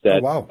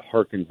that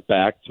harkens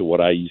back to what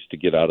I used to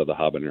get out of the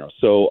habanero.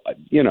 So,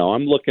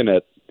 I'm looking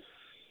at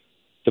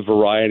the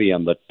variety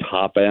on the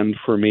top end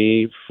for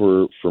me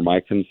for my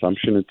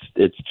consumption.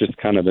 It's just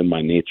kind of in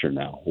my nature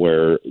now,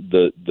 where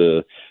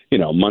the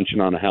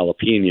munching on a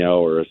jalapeno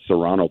or a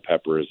serrano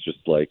pepper is just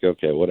like,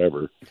 okay,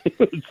 whatever.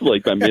 It's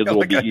like I may as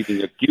well be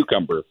eating a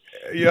cucumber.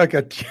 Yeah,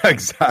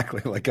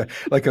 exactly, like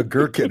a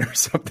gherkin or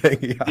something.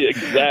 Yeah.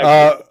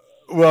 Exactly.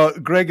 Well,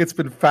 Greg, it's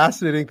been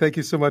fascinating. Thank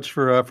you so much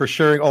for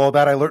sharing all of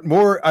that. I learned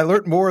more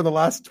in the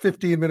last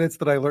 15 minutes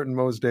than I learned in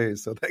most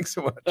days. So thanks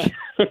so much.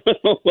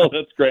 Well,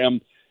 that's great. I'm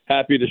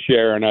happy to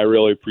share, and I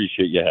really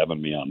appreciate you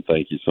having me on.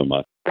 Thank you so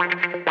much.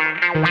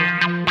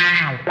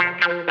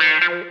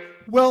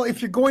 Well,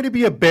 if you're going to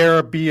be a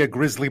bear, be a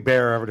grizzly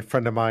bear. A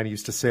friend of mine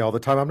used to say all the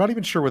time. I'm not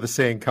even sure where the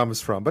saying comes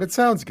from, but it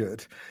sounds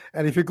good.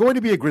 And if you're going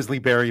to be a grizzly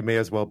bear, you may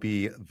as well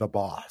be the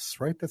boss,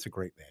 right? That's a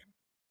great name.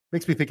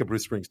 Makes me think of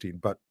Bruce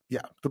Springsteen, but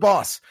yeah, the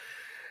boss.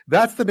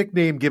 That's the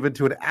nickname given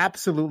to an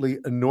absolutely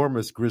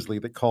enormous grizzly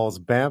that calls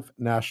Banff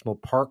National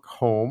Park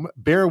home.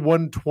 Bear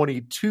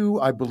 122,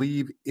 I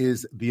believe,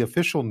 is the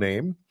official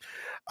name.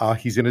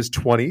 He's in his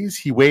 20s.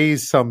 He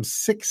weighs some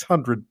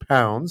 600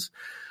 pounds,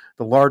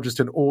 the largest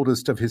and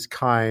oldest of his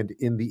kind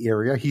in the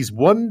area. He's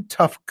one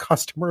tough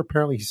customer.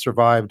 Apparently, he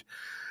survived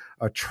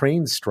a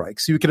train strike.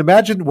 So you can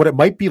imagine what it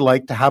might be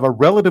like to have a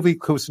relatively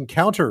close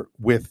encounter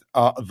with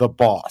the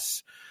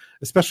boss.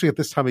 especially at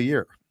this time of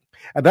year.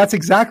 And that's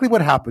exactly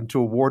what happened to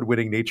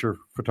award-winning nature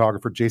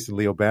photographer Jason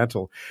Leo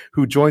Bantle,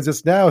 who joins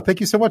us now.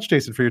 Thank you so much,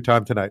 Jason, for your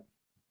time tonight.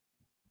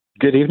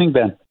 Good evening,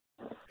 Ben.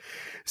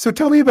 So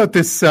tell me about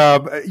this.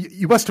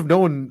 You must have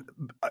known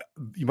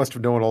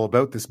all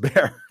about this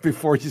bear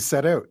before you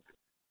set out.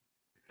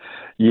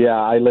 Yeah,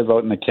 I live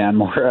out in the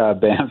Canmore,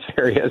 Banff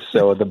area,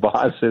 so the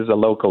boss is a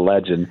local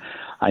legend.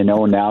 I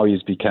know now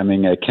he's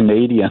becoming a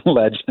Canadian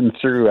legend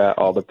through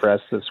all the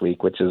press this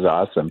week, which is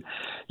awesome.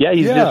 Yeah,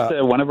 he's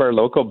just one of our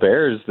local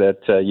bears that,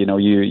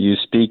 you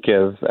speak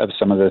of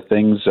some of the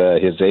things,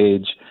 his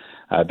age,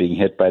 being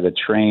hit by the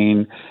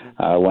train.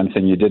 One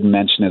thing you didn't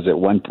mention is at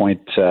one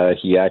point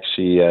he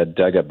actually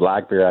dug a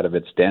black bear out of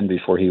its den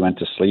before he went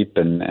to sleep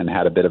and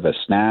had a bit of a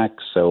snack.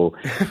 So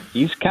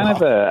he's kind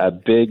of a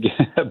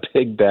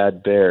big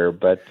bad bear,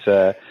 but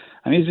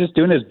he's just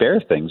doing his bear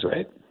things,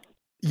 right?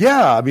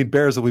 Yeah,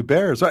 bears will be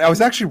bears. I was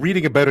actually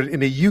reading about it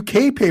in a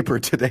UK paper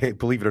today,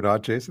 believe it or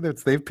not, Jason.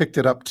 They've picked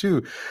it up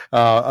too,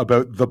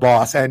 about the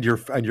boss and your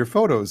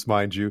photos,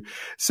 mind you.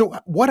 So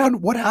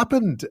what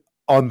happened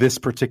on this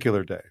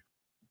particular day?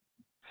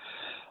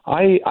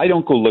 I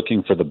don't go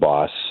looking for the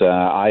boss.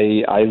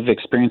 I've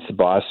experienced the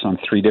boss on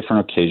 3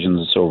 different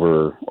occasions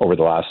over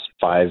the last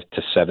 5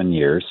 to 7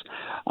 years.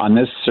 On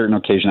this certain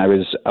occasion, I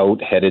was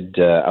headed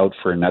out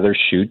for another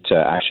shoot,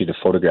 actually to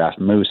photograph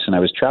moose, and I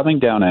was traveling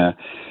down a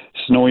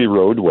snowy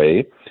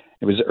roadway.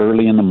 It was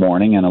early in the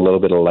morning and a little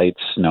bit of light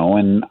snow,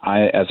 and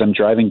as I'm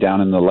driving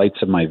down in the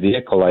lights of my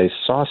vehicle, I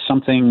saw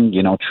something,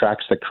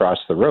 tracks that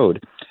crossed the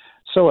road.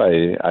 So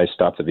I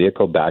stopped the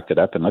vehicle, backed it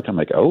up, and looked. I'm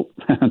like, oh,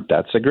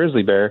 that's a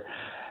grizzly bear.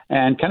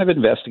 And kind of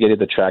investigated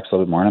the tracks a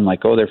little bit more, and I'm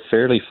like, oh, they're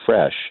fairly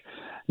fresh.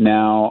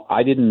 Now,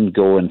 I didn't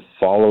go and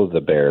follow the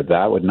bear.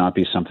 That would not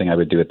be something I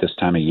would do at this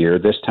time of year.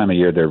 This time of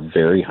year, they're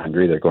very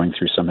hungry. They're going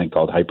through something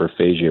called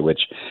hyperphagia,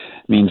 which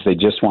means they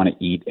just want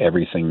to eat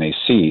everything they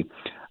see.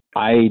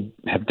 I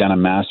have done a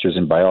master's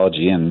in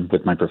biology, and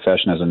with my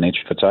profession as a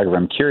nature photographer,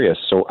 I'm curious.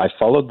 So I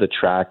followed the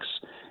tracks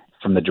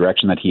from the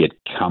direction that he had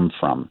come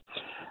from.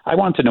 I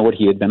wanted to know what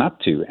he had been up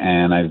to,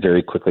 and I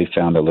very quickly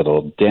found a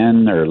little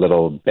den or a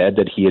little bed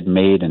that he had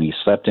made, and he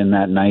slept in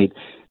that night.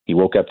 He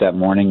woke up that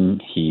morning.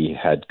 He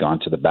had gone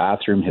to the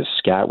bathroom. His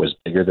scat was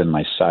bigger than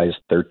my size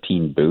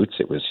 13 boots.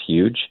 It was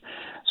huge.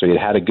 So he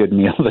had had a good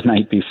meal the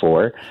night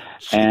before.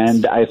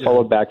 And I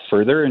followed back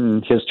further,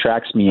 and his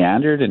tracks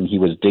meandered, and he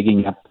was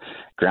digging up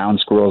ground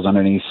squirrels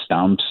underneath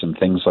stumps and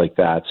things like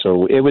that.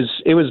 So it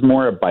was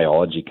more a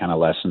biology kind of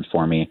lesson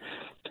for me.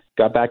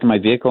 Got back in my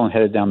vehicle and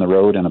headed down the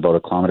road, and about a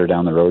kilometer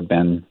down the road,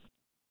 Ben,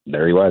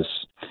 there he was.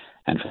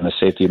 And from the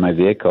safety of my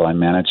vehicle, I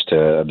managed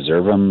to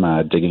observe him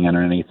digging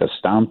underneath a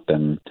stump,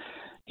 and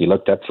he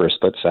looked up for a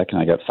split second.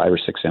 I got 5 or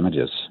 6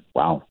 images.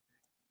 Wow.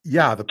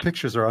 Yeah, the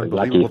pictures are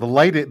unbelievable.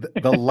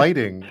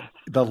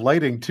 The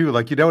lighting too.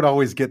 Like, you don't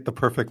always get the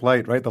perfect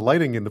light, right? The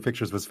lighting in the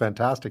pictures was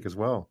fantastic as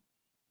well.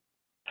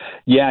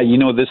 Yeah,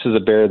 this is a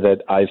bear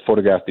that I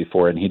photographed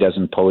before, and he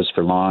doesn't pose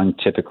for long.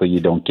 Typically, you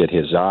don't get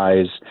his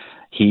eyes.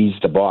 He's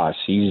the boss.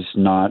 He's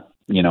not,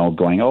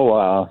 going,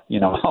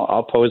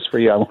 I'll pose for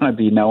you. I want to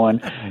be known.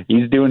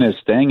 He's doing his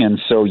thing. And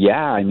so,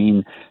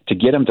 to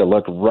get him to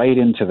look right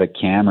into the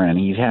camera, and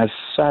he has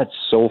such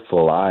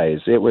soulful eyes.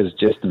 It was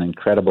just an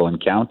incredible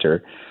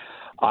encounter.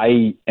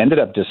 I ended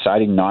up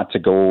deciding not to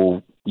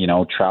go,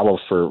 travel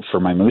for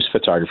my moose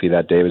photography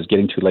that day. It was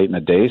getting too late in the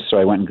day. So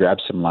I went and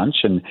grabbed some lunch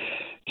and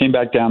came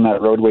back down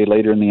that roadway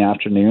later in the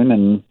afternoon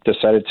and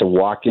decided to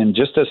walk in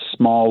just a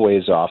small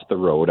ways off the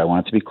road. I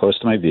wanted to be close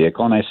to my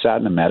vehicle, and I sat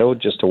in a meadow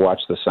just to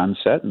watch the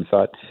sunset and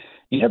thought,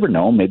 you never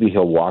know, maybe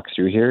he'll walk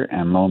through here.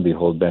 And lo and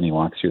behold, Ben, he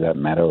walked through that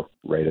meadow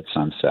right at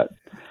sunset.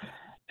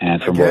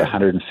 And from about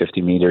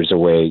 150 meters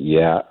away,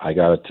 I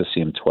got to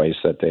see him twice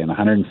that day. And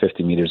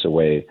 150 meters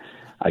away,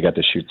 I got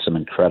to shoot some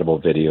incredible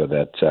video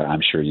that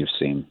I'm sure you've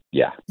seen.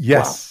 Yeah.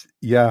 Yes. Wow.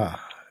 Yeah.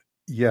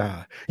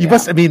 Yeah. You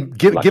must, given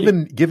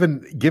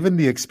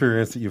the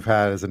experience that you've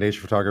had as a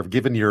nature photographer,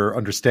 given your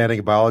understanding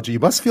of biology, you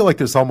must feel like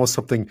there's almost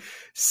something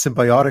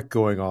symbiotic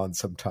going on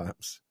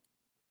sometimes.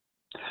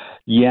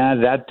 Yeah,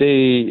 that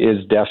day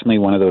is definitely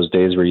one of those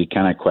days where you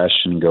kind of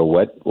question and go,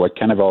 what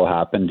kind of all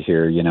happened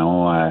here?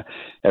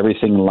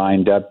 Everything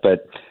lined up,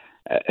 but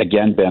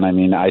again, Ben,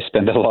 I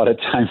spend a lot of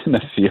time in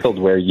the field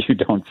where you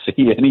don't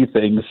see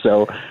anything.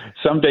 So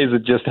some days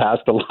it just has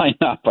to line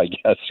up, I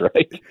guess,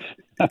 right?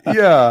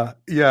 Yeah,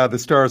 the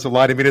stars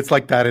align. It's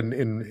like that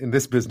in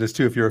this business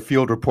too. If you're a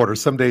field reporter,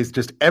 some days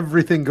just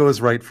everything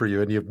goes right for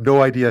you, and you have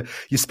no idea.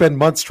 You spend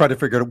months trying to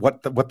figure out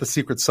what the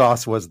secret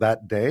sauce was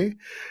that day,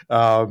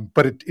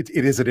 but it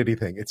isn't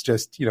anything. It's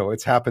just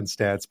it's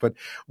happenstance. But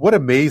what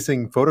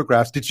amazing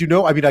photographs! Did you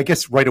know? I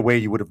guess right away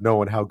you would have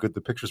known how good the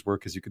pictures were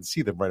because you can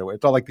see them right away.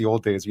 It's not like the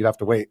old days; you'd have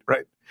to wait,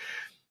 right?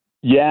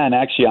 Yeah, and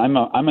actually, I'm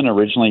an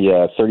originally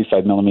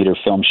 35 millimeter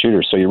film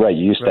shooter. So you're right.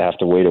 You used to have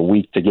to wait a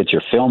week to get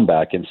your film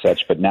back and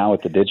such, but now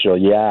with the digital,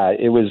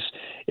 it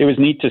was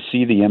neat to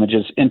see the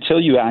images until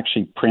you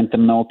actually print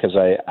them, though, because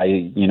I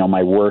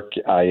my work,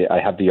 I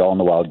have the All in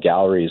the Wild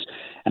galleries,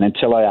 and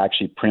until I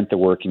actually print the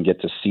work and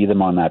get to see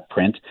them on that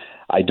print,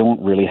 I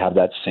don't really have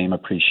that same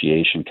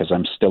appreciation because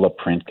I'm still a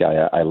print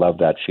guy. I love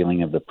that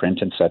feeling of the print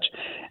and such.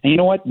 And you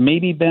know what?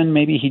 Maybe Ben,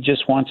 he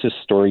just wants his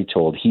story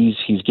told.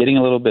 He's getting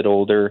a little bit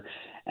older.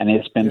 And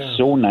it's been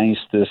so nice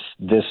this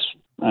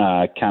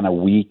kind of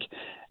week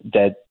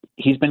that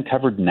he's been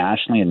covered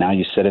nationally, and now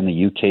you said in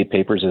the UK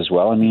papers as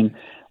well. I mean,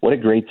 what a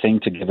great thing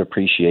to give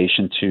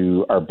appreciation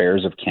to our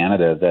Bears of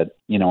Canada that,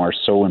 are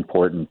so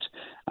important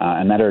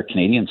and that are a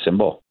Canadian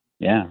symbol.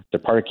 Yeah,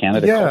 they're part of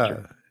Canada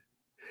culture.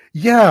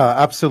 Yeah,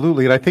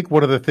 absolutely. And I think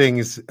one of the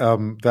things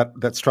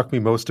that struck me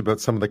most about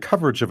some of the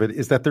coverage of it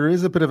is that there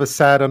is a bit of a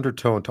sad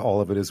undertone to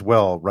all of it as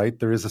well, right?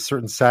 There is a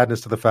certain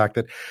sadness to the fact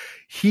that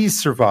he's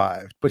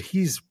survived, but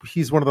he's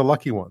one of the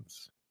lucky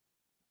ones.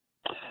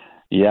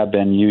 Yeah,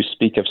 Ben, you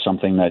speak of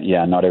something that,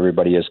 not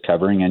everybody is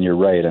covering, and you're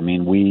right. I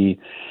mean, we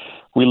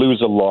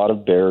lose a lot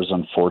of bears,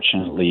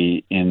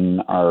 unfortunately,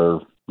 in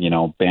our,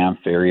 Banff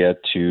area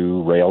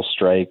to rail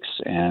strikes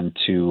and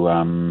to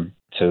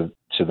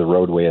the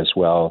roadway as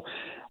well.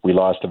 We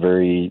lost a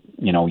very,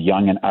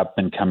 young and up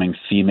and coming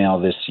female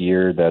this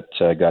year that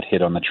got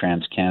hit on the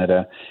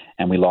Trans-Canada,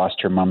 and we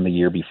lost her mom the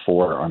year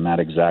before on that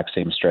exact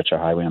same stretch of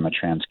highway on the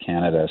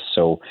Trans-Canada.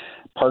 So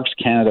Parks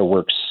Canada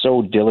works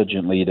so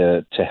diligently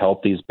to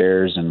help these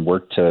bears and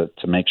work to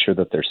make sure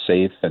that they're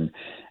safe, and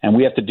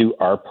we have to do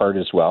our part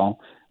as well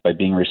by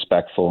being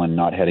respectful and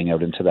not heading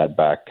out into that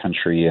back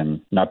country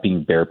and not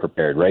being bear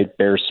prepared, right?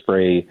 Bear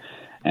spray.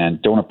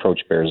 And don't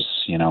approach bears,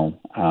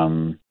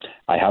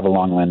 I have a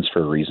long lens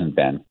for a reason,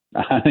 Ben.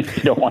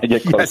 You don't want to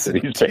get close to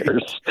these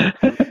bears,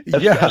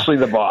 especially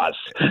the boss.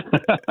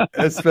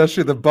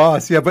 Especially the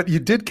boss, yeah. But you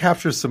did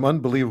capture some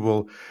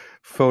unbelievable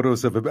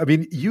photos of him. I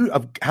mean,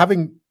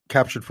 having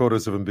captured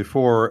photos of him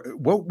before,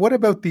 what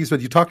about these?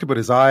 When you talked about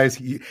his eyes,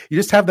 you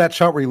just have that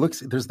shot where he looks,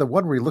 there's the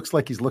one where he looks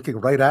like he's looking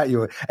right at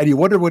you, and you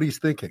wonder what he's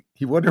thinking.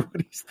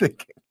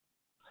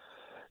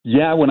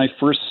 Yeah, when I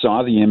first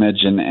saw the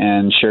image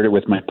and shared it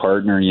with my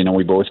partner,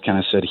 we both kind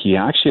of said he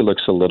actually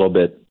looks a little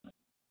bit,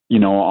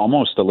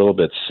 almost a little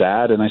bit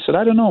sad. And I said,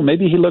 I don't know,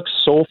 maybe he looks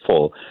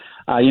soulful.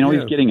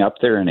 He's getting up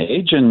there in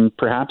age, and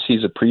perhaps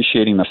he's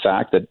appreciating the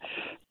fact that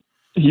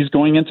he's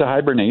going into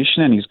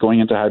hibernation, and he's going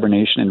into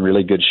hibernation in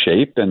really good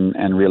shape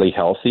and really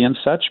healthy and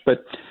such.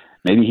 But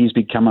maybe he's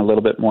become a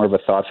little bit more of a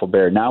thoughtful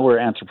bear. Now we're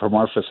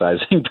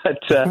anthropomorphizing,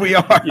 but we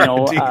are.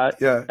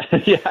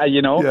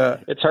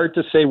 It's hard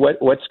to say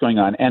what's going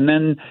on. And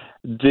then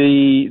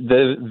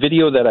the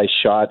video that I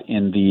shot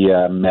in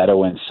the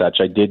meadow and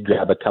such, I did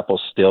grab a couple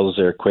stills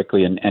there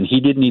quickly, and he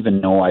didn't even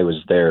know I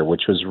was there,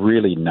 which was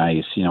really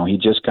nice. He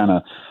just kind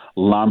of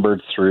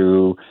lumbered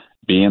through,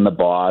 being the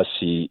boss.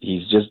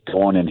 He's just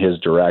going in his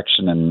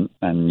direction,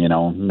 and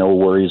no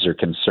worries or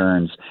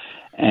concerns.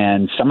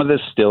 And some of the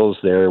stills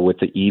there with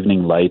the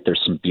evening light,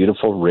 there's some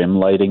beautiful rim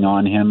lighting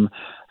on him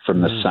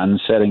from the sun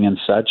setting and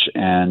such.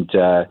 And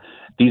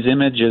these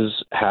images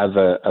have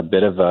a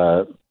bit of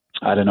a,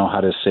 I don't know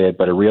how to say it,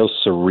 but a real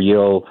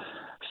surreal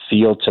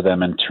feel to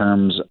them in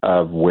terms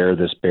of where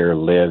this bear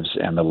lives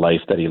and the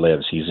life that he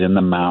lives. He's in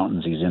the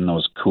mountains. He's in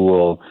those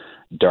cool,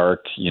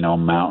 dark,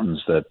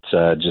 mountains that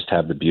just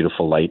have the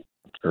beautiful light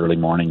early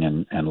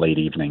morning and late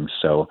evening.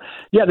 So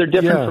they're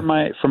different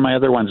from my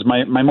other ones.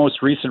 My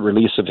most recent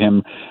release of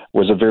him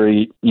was a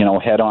very,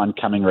 head on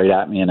coming right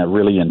at me and a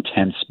really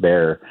intense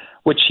bear,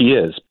 which he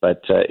is,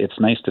 but it's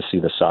nice to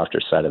see the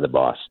softer side of the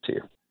boss too.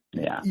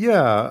 Yeah.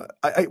 Yeah.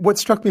 What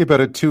struck me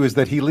about it too is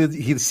that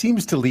he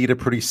seems to lead a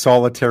pretty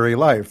solitary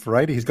life,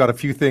 right? He's got a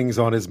few things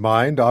on his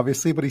mind,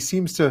 obviously, but he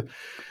seems to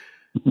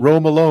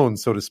roam alone,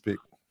 so to speak.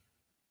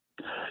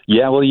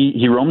 Yeah, well,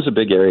 he roams a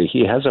big area.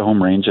 He has a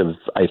home range of,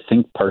 I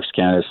think Parks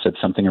Canada said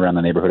something around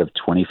the neighborhood of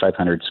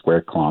 2,500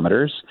 square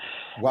kilometers.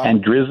 Wow.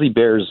 And grizzly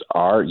bears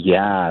are,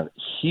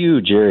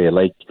 huge area.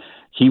 Like,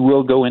 he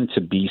will go into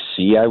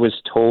BC, I was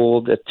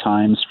told, at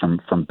times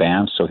from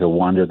Banff, so he'll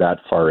wander that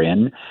far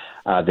in.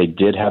 They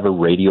did have a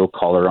radio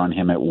collar on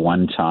him at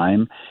one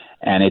time,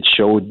 and it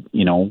showed,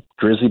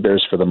 grizzly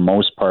bears for the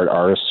most part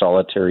are a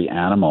solitary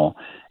animal,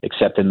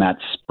 except in that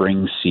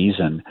spring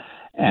season.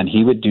 And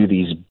he would do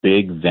these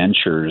big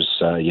ventures,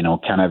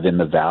 kind of in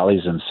the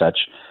valleys and such,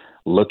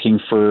 looking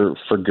for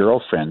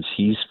girlfriends.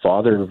 He's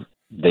fathered,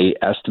 they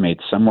estimate,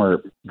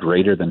 somewhere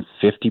greater than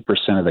 50%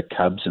 of the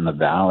cubs in the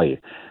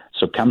valley.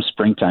 So come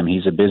springtime,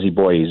 he's a busy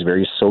boy. He's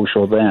very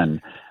social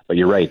then. But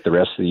you're right, the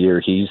rest of the year,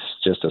 he's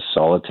just a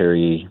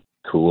solitary,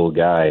 cool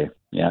guy,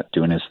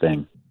 doing his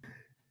thing.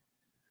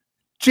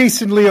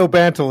 Jason Leo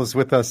Bantle is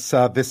with us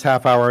this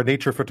half hour, a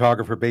nature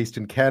photographer based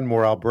in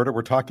Canmore, Alberta.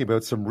 We're talking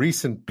about some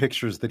recent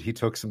pictures that he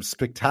took, some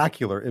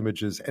spectacular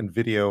images and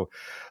video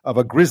of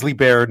a grizzly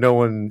bear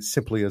known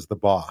simply as the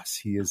boss.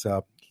 He's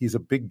a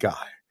big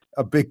guy.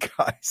 a big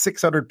guy,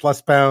 600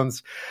 plus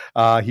pounds.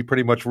 He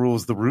pretty much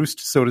rules the roost,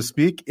 so to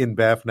speak, in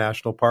Banff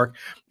National Park.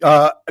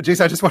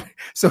 Jason, I just want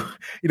so,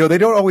 they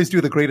don't always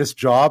do the greatest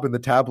job in the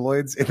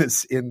tabloids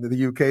in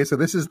the UK. So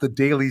this is the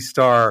Daily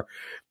Star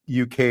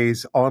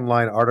UK's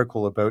online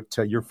article about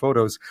your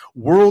photos.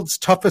 World's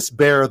toughest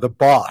bear, the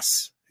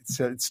boss.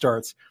 It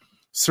starts.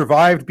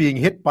 Survived being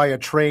hit by a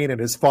train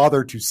and his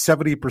father to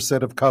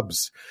 70% of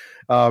cubs.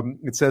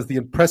 It says the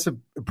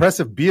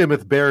impressive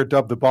behemoth bear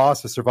dubbed the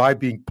boss has survived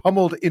being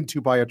pummeled into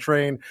by a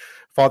train,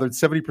 fathered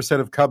 70%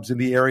 of cubs in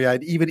the area,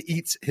 and even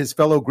eats his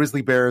fellow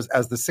grizzly bears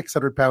as the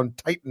 600-pound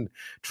Titan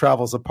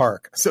travels a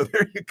park. So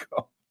there you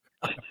go.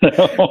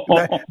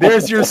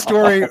 There's your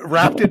story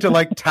wrapped into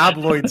like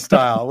tabloid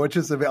style, which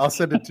is, I'll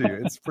send it to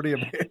you. It's pretty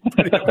amazing.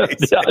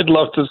 Yeah, I'd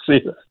love to see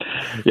that.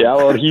 Yeah,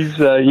 well, he's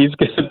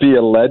going to be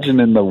a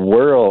legend in the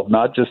world,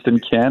 not just in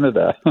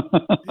Canada.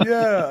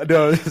 Yeah,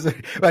 no,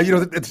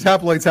 the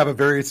tabloids have a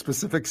very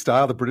specific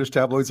style, the British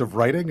tabloids of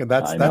writing, and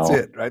that's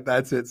it, right?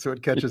 That's it. So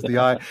it catches the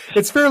eye.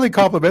 It's fairly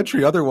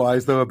complimentary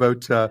otherwise, though,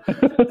 about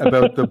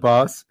the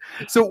boss.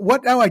 So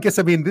what now? I guess,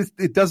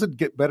 it doesn't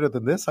get better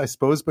than this, I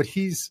suppose, but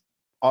he's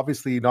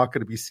obviously not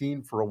going to be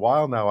seen for a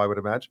while now, I would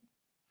imagine.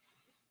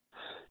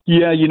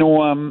 Yeah,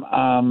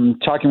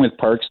 talking with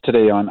Parks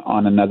today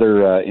on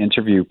another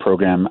interview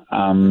program.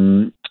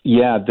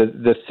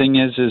 The thing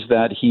is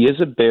that he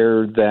is a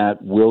bear that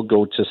will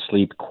go to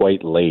sleep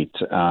quite late.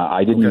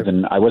 I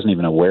wasn't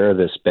even aware of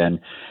this, Ben,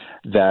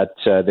 that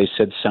they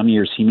said some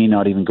years he may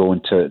not even go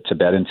to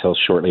bed until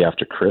shortly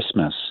after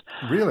Christmas.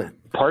 Really?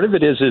 Part of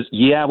it is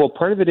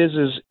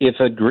if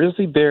a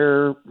grizzly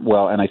bear,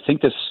 and I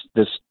think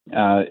this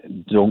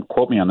don't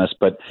quote me on this,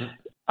 but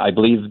I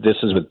believe this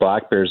is with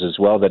black bears as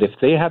well, that if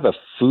they have a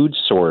food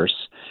source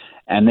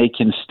and they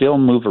can still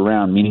move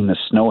around, meaning the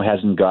snow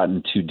hasn't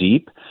gotten too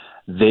deep,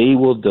 they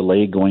will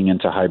delay going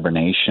into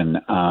hibernation,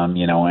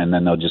 and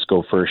then they'll just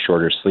go for a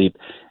shorter sleep.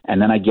 And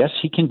then I guess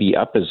he can be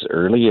up as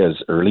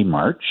early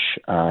March,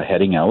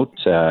 heading out,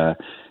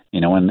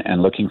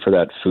 and looking for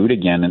that food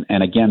again.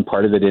 And again,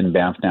 part of it in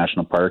Banff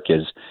National Park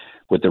is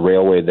with the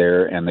railway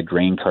there and the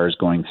grain cars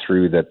going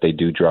through, that they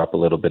do drop a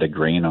little bit of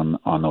grain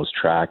on those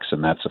tracks,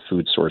 and that's a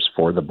food source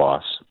for the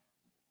boss.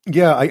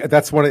 Yeah,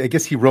 that's one. I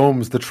guess he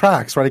roams the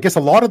tracks, right? I guess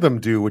a lot of them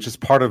do, which is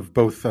part of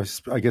both,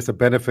 I guess, a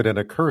benefit and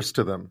a curse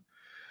to them.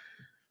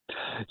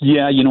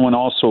 Yeah, and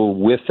also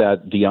with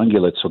that, the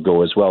ungulates will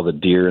go as well, the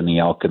deer and the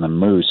elk and the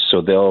moose.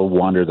 So they'll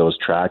wander those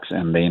tracks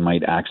and they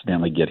might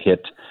accidentally get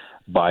hit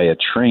by a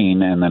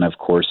train. And then, of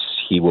course,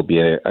 he will be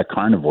a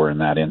carnivore in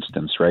that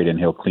instance, right? And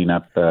he'll clean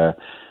up the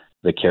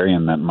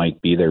carrion that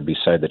might be there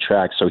beside the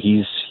track. So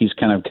he's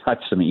kind of got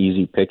some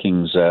easy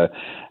pickings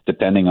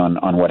depending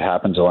on what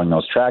happens along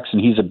those tracks. And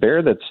he's a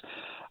bear that's,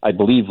 I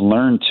believe,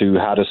 learned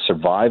how to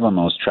survive on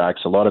those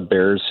tracks. A lot of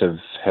bears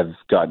have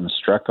gotten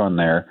struck on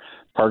there.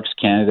 Parks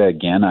Canada,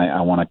 again,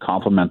 I want to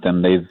compliment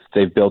them.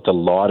 They've built a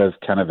lot of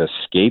kind of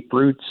escape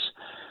routes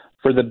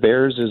for the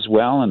bears as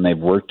well, and they've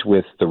worked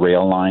with the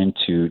rail line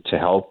to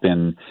help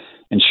in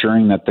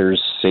ensuring that there's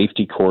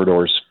safety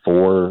corridors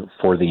for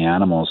the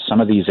animals.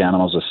 Some of these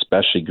animals,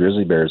 especially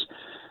grizzly bears,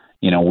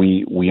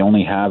 we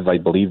only have, I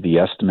believe the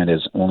estimate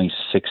is only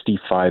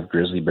 65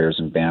 grizzly bears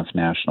in Banff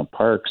National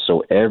Park,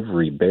 so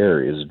every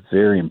bear is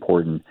very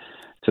important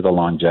to the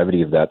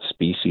longevity of that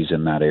species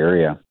in that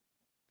area.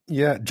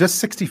 Yeah, just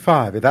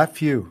 65, that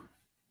few.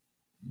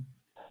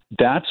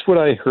 That's what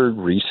I heard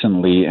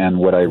recently and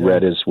what I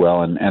read as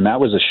well, and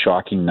that was a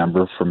shocking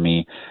number for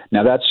me.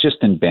 Now, that's just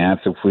in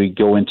Banff. If we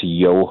go into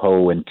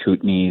Yoho and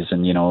Kootenays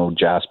and,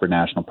 Jasper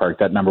National Park,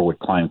 that number would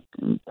climb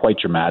quite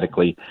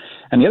dramatically.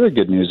 And the other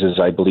good news is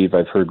I believe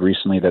I've heard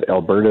recently that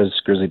Alberta's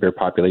grizzly bear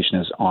population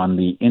is on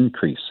the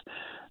increase.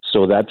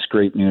 So that's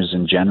great news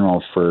in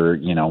general for,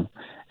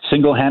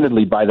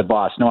 single-handedly by the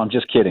boss. No, I'm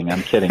just kidding.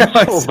 Anyway,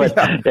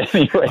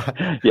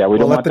 yeah,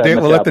 we'll let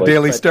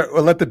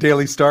the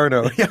Daily Star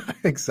know. Yeah,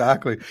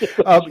 exactly.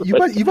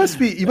 You must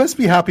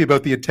be happy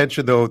about the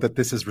attention though that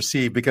this has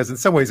received, because in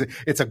some ways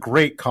it's a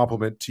great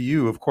compliment to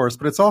you, of course,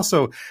 but it's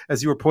also,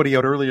 as you were pointing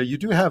out earlier, you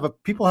do have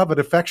people have an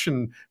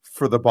affection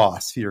for the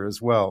boss here as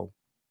well.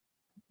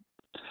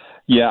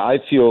 Yeah, I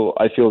feel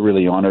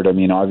really honored. I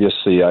mean,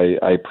 obviously,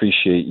 I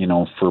appreciate,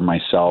 for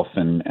myself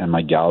and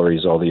my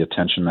galleries, all the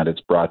attention that it's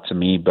brought to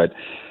me. But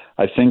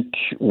I think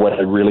what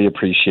I really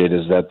appreciate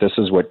is that this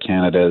is what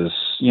Canada's,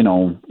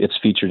 it's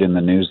featured in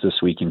the news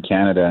this week in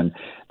Canada. And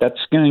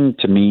that's going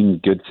to mean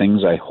good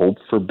things, I hope,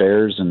 for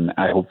bears, and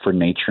I hope for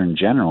nature in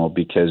general,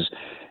 because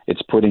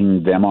it's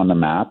putting them on the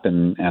map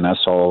and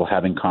us all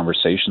having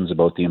conversations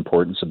about the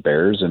importance of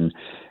bears and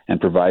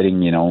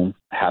providing,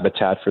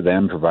 habitat for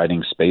them,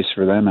 providing space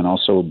for them, and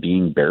also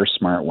being bear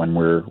smart when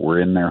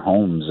we're in their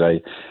homes.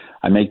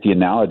 I make the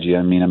analogy.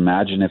 I mean,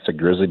 imagine if a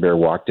grizzly bear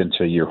walked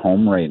into your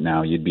home right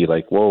now, you'd be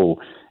like, whoa.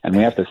 And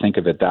we have to think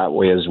of it that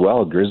way as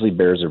well. Grizzly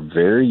bears are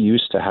very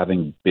used to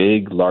having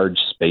big, large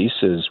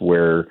spaces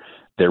where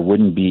there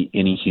wouldn't be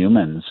any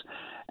humans.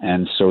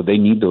 And so they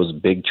need those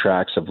big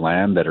tracts of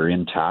land that are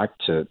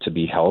intact to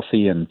be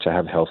healthy and to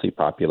have healthy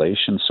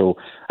populations. So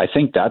I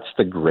think that's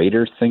the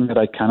greater thing that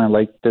I kind of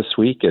like this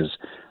week is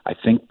I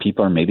think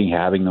people are maybe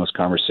having those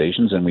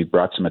conversations, and we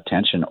brought some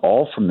attention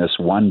all from this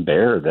one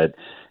bear that,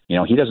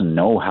 he doesn't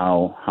know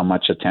how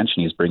much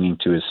attention he's bringing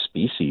to his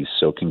species.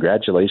 So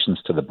congratulations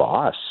to the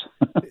boss.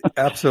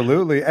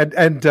 Absolutely.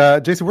 And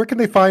Jason, where can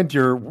they find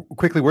your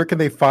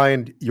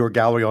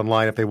gallery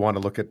online if they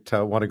want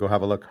to want to go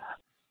have a look?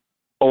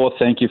 Oh, well,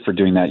 thank you for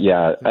doing that.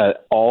 Yeah.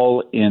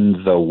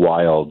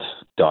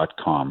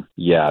 allinthewild.com.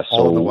 Yeah. So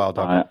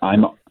allinthewild.com.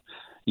 I'm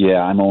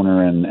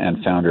owner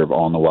and founder of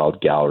All in the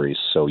Wild Galleries.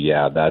 So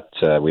yeah,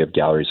 we have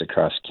galleries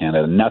across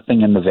Canada.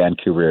 Nothing in the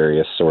Vancouver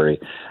area, sorry.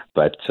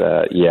 But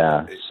so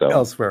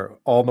elsewhere,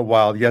 All in the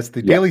Wild. Yes,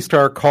 the Daily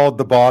Star called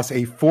the boss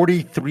a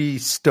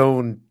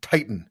 43-stone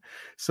titan.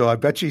 So I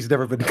bet she's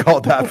never been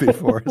called that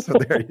before. So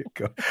there you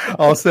go.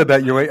 I'll send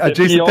that your way.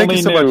 Jason, thank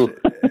you so much.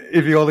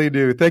 If you only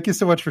knew. Thank you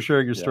so much for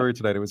sharing your story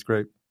tonight. It was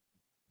great.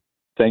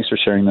 Thanks for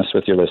sharing this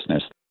with your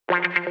listeners.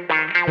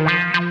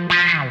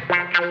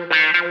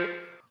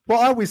 Well,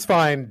 I always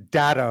find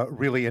data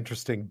really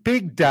interesting.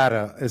 Big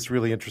data is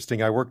really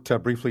interesting. I worked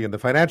briefly in the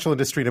financial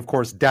industry, and of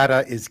course,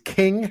 data is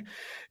king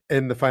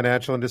in the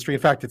financial industry.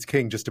 In fact, it's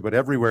king just about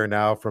everywhere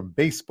now, from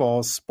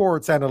baseball,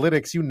 sports,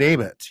 analytics, you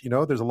name it.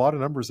 There's a lot of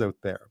numbers out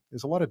there.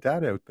 There's a lot of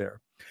data out there.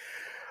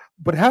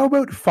 But how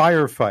about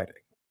firefighting?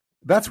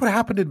 That's what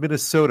happened in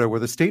Minnesota, where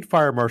the State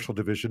Fire Marshal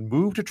Division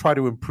moved to try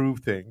to improve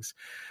things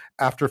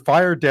after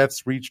fire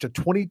deaths reached a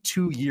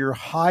 22-year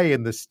high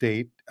in the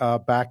state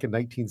back in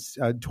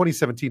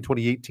 2017,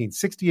 2018.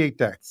 68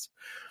 deaths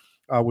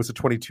was a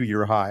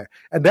 22-year high.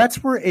 And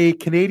that's where a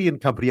Canadian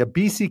company, a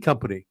BC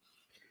company,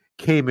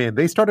 came in.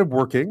 They started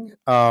working,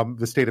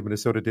 the state of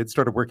Minnesota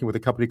started working with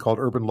a company called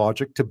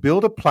UrbanLogiq to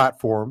build a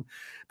platform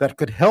that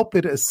could help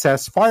it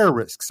assess fire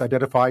risks,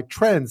 identify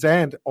trends,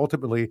 and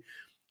ultimately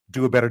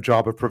do a better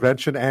job of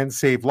prevention and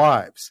save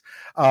lives.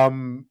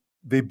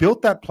 They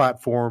built that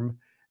platform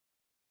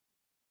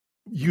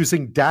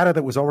using data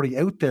that was already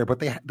out there, but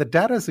the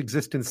data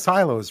exist in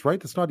silos,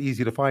 right? It's not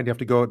easy to find. You have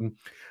to go out and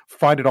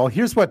find it all.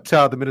 Here's what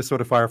the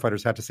Minnesota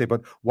firefighters had to say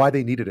about why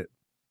they needed it.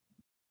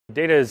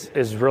 Data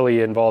is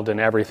really involved in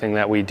everything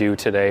that we do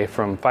today,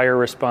 from fire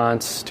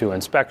response to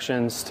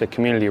inspections to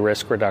community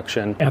risk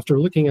reduction. After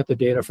looking at the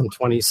data from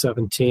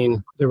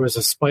 2017, there was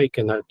a spike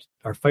in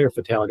our fire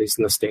fatalities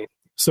in the state.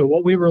 So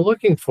what we were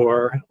looking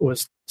for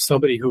was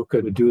somebody who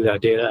could do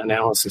that data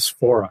analysis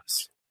for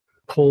us,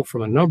 pull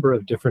from a number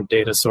of different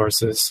data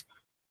sources,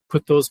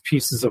 put those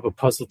pieces of a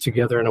puzzle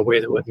together in a way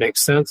that would make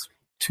sense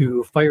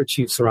to fire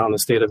chiefs around the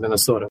state of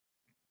Minnesota.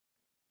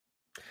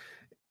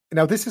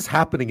 Now, this is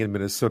happening in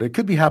Minnesota. It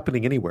could be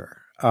happening anywhere.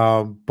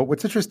 But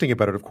what's interesting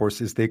about it, of course,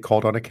 is they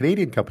called on a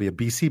Canadian company, a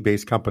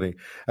BC-based company,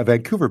 a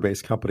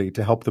Vancouver-based company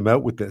to help them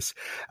out with this.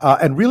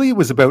 And really, it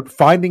was about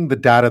finding the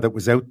data that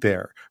was out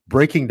there,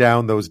 breaking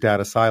down those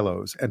data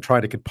silos, and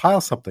trying to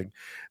compile something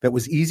that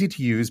was easy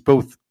to use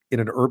both in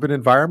an urban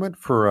environment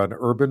for an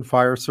urban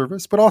fire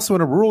service, but also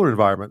in a rural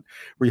environment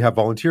where you have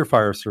volunteer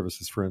fire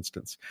services, for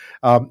instance,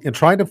 and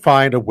trying to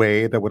find a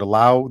way that would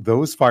allow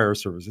those fire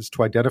services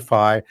to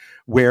identify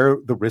where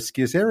the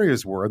riskiest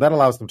areas were. That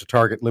allows them to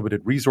target limited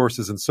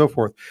resources and so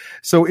forth.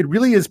 So it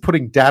really is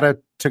putting data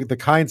to the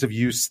kinds of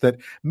use that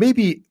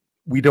maybe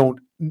we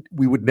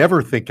would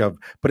never think of,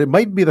 but it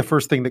might be the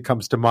first thing that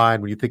comes to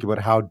mind when you think about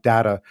how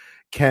data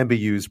can be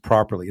used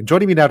properly. And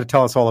joining me now to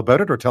tell us all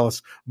about it, or tell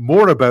us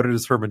more about it,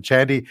 is Herman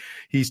Chandi.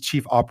 He's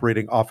Chief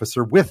Operating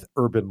Officer with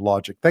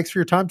UrbanLogiq. Thanks for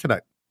your time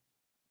tonight.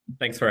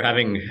 Thanks for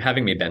having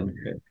me, Ben.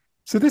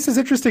 So this is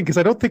interesting because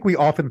I don't think we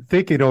often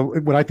think,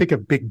 when I think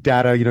of big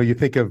data, you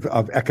think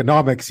of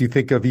economics, you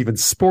think of even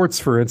sports,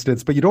 for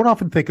instance, but you don't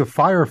often think of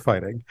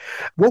firefighting.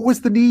 What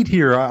was the need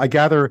here? I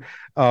gather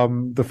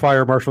the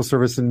Fire Marshal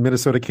Service in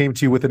Minnesota came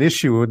to you with an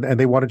issue and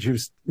they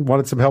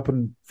wanted some help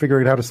in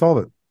figuring out how to solve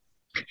it.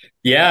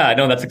 Yeah,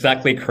 no, that's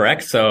exactly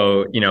correct.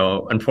 So,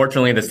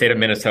 unfortunately, the state of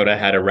Minnesota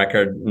had a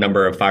record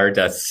number of fire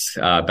deaths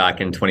back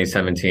in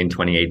 2017,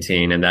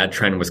 2018, and that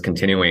trend was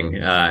continuing.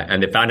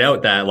 And they found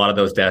out that a lot of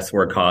those deaths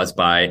were caused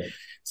by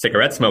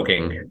cigarette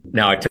smoking.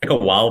 Now, it took a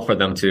while for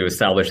them to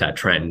establish that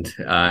trend,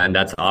 and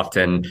that's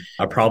often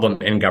a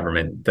problem in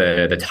government.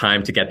 The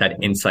time to get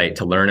that insight,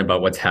 to learn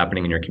about what's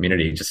happening in your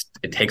community,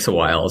 it takes a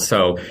while.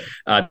 So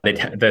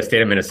the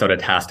state of Minnesota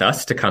tasked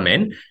us to come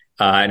in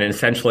and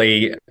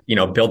essentially,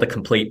 build a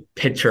complete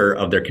picture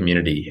of their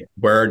community.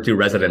 Where do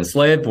residents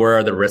live? Where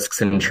are the risks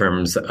in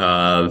terms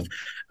of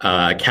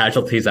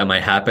casualties that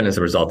might happen as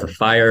a result of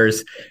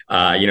fires?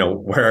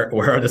 Where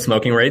are the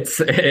smoking rates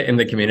in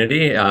the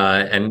community?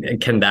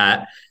 And can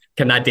that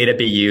data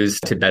be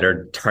used to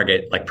better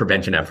target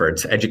prevention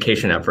efforts,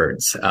 education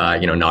efforts,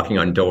 knocking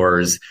on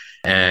doors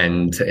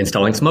and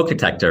installing smoke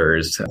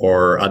detectors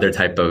or other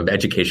type of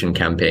education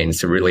campaigns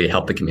to really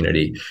help the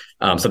community.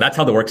 So that's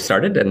how the work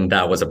started, and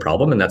that was a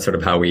problem, and that's sort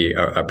of how we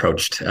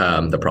approached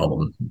the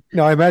problem.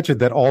 Now, I imagine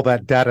that all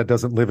that data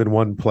doesn't live in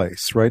one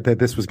place, right? That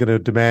this was going to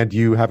demand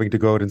you having to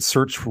go out and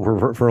search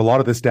for a lot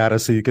of this data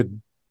so you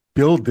could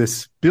build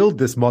this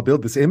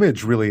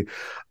image really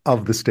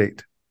of the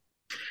state.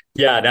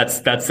 Yeah,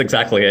 that's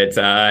exactly it.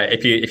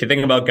 If you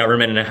think about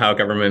government and how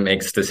government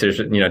makes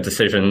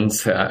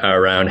decisions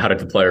around how to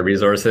deploy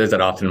resources,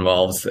 it often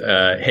involves,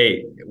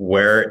 hey,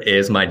 where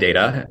is my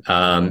data?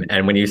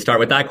 And when you start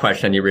with that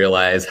question, you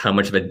realize how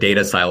much of a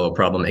data silo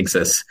problem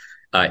exists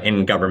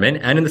in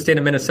government and in the state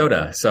of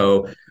Minnesota.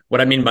 So what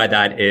I mean by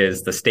that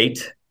is the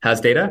state has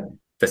data.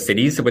 The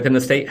cities within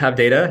the state have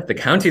data. The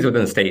counties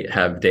within the state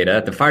have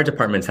data. The fire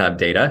departments have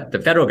data. The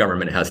federal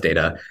government has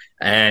data.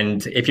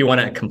 And if you want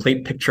a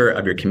complete picture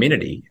of your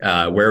community,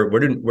 where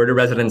do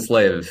residents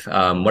live?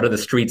 What are the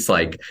streets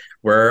like?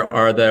 Where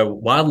are the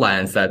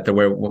wildlands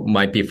where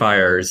might be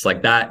fires?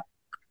 Like that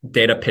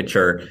data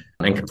picture,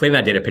 and completing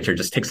that data picture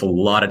just takes a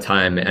lot of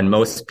time. And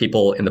most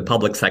people in the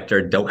public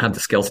sector don't have the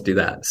skills to do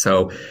that.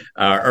 So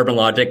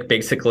UrbanLogiq,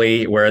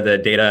 basically, we're the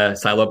data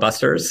silo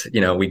busters.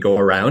 We go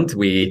around,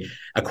 we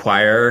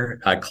acquire,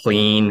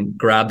 clean,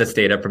 grab this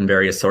data from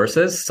various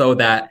sources so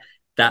that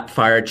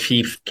fire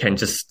chief can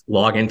just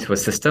log into a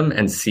system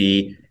and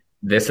see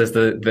this is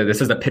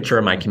the picture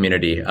of my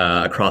community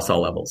across all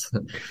levels.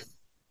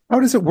 How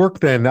does it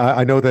work then?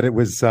 I know that it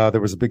was there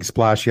was a big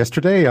splash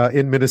yesterday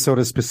in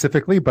Minnesota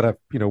specifically, but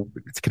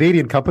it's a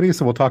Canadian company,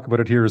 so we'll talk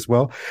about it here as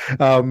well.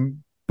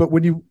 But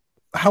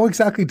how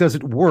exactly does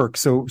it work?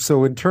 So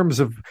in terms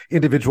of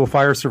individual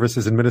fire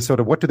services in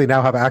Minnesota, what do they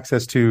now have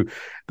access to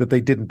that they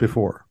didn't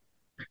before?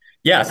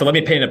 Yeah, so let me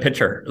paint a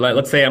picture.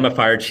 Let's say I'm a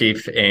fire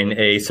chief in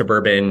a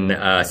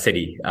suburban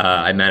city.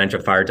 I manage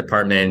a fire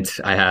department.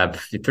 I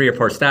have 3 or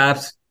 4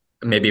 staffs,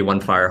 maybe 1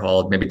 fire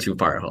hall, maybe 2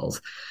 fire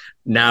halls.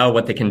 Now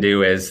what they can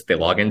do is they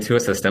log into a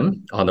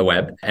system on the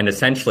web, and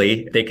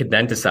essentially they could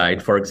then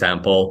decide, for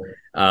example,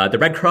 the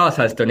Red Cross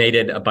has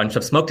donated a bunch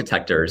of smoke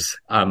detectors.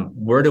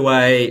 Where do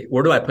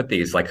I put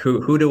these? Like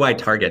who do I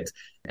target?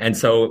 And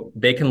so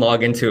they can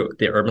log into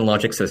the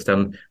UrbanLogiq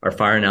system, our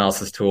fire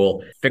analysis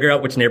tool, figure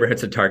out which neighborhoods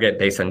to target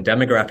based on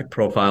demographic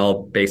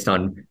profile, based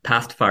on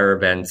past fire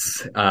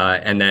events,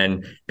 and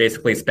then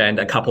basically spend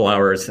a couple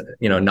hours,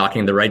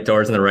 knocking the right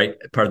doors in the right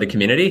part of the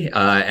community,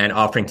 and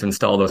offering to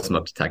install those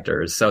smoke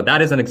detectors. So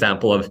that is an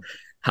example of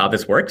how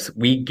this works.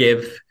 We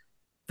give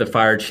the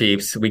fire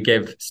chiefs, we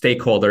give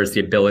stakeholders the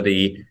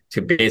ability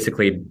to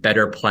basically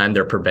better plan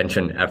their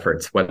prevention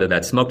efforts, whether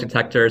that's smoke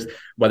detectors,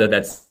 whether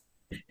that's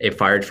a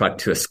fire truck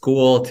to a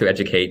school to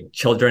educate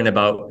children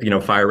about,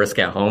 fire risk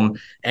at home,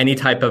 any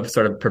type of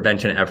sort of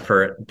prevention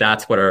effort.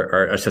 That's what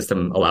our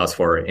system allows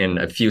for in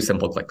a few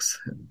simple clicks.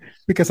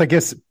 Because I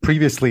guess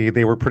previously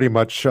they were pretty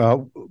much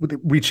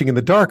reaching in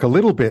the dark a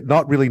little bit,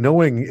 not really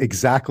knowing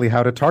exactly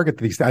how to target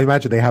these. I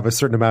imagine they have a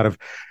certain amount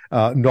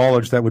of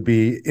knowledge that would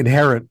be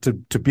inherent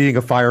to being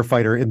a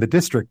firefighter in the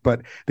district,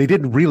 but they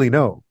didn't really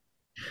know.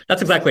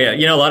 That's exactly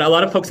it. A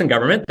lot of folks in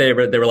government, they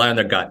rely on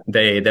their gut.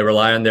 They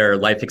rely on their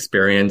life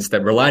experience. They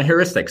rely on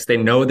heuristics. They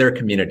know their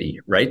community,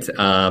 right?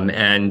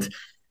 And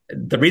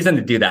the reason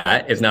to do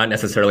that is not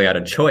necessarily out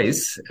of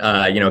choice.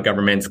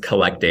 Governments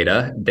collect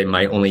data. They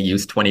might only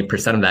use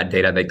 20% of that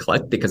data they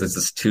collect because it's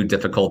just too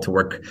difficult to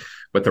work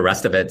with the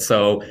rest of it.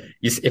 So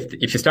if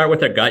you start with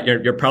their gut,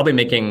 you're probably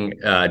making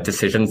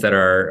decisions that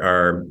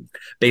are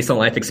based on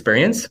life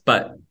experience,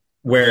 but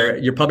where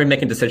you're probably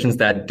making decisions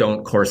that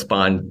don't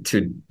correspond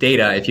to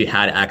data if you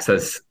had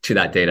access to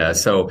that data.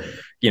 So,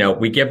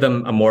 we give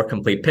them a more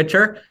complete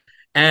picture,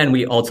 and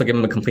we also give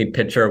them a complete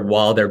picture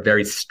while they're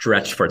very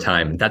stretched for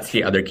time. That's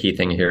the other key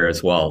thing here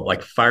as well.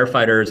 Like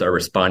firefighters are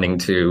responding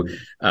to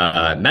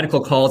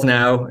medical calls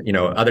now,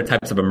 other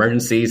types of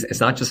emergencies.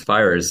 It's not just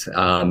fires.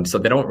 So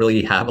they don't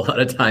really have a lot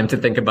of time to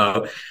think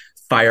about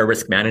fire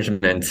risk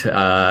management.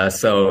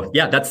 So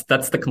yeah, that's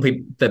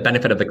the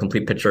benefit of the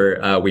complete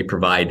picture we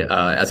provide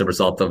as a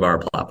result of our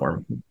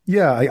platform.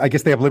 Yeah, I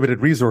guess they have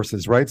limited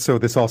resources, right? So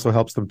this also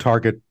helps them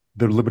target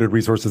the limited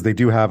resources they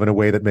do have in a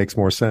way that makes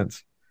more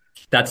sense.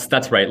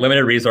 That's right.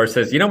 Limited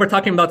resources. We're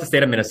talking about the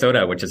state of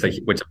Minnesota, which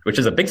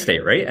is a big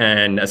state, right?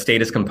 And a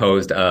state is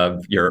composed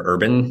of your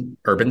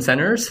urban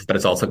centers, but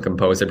it's also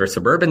composed of your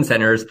suburban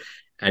centers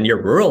and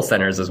your rural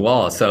centers as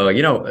well. So,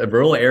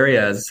 rural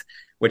areas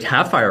which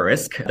have fire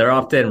risk, they're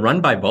often run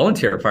by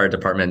volunteer fire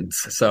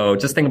departments. So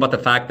just think about the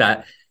fact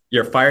that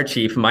your fire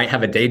chief might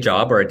have a day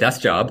job or a desk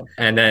job,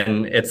 and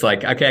then it's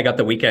like, okay, I got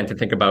the weekend to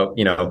think about,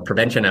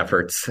 prevention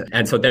efforts.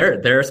 And so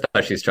they're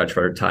especially stretched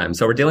for time.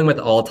 So we're dealing with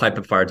all type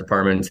of fire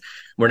departments.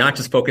 We're not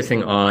just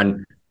focusing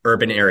on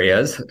urban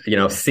areas,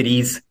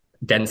 cities.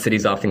 Dense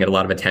cities often get a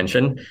lot of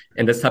attention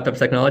in this type of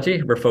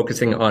technology. We're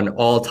focusing on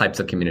all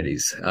types of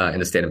communities in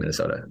the state of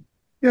Minnesota.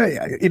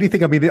 Yeah.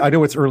 Anything, I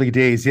know it's early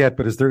days yet,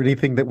 but is there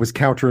anything that was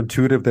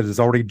counterintuitive that has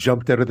already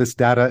jumped out of this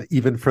data,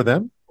 even for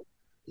them?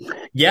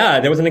 Yeah,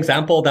 there was an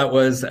example that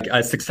was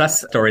a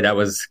success story that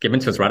was given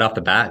to us right off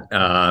the bat.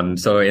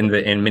 So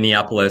in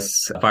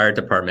Minneapolis Fire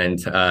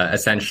Department,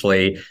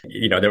 essentially,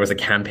 there was a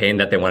campaign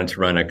that they wanted to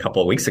run a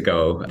couple of weeks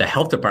ago. The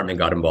health department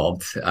got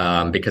involved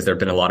because there have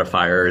been a lot of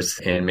fires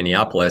in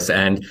Minneapolis.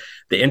 And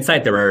the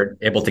insight they were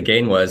able to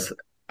gain was,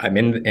 I'm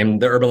in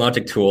the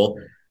UrbanLogiq tool.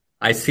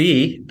 I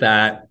see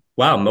that,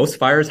 wow, most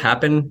fires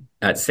happen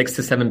at 6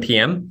 to 7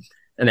 p.m.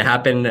 And they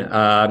happen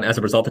as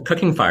a result of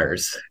cooking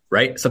fires,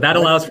 right? So that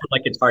allows for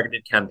like a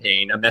targeted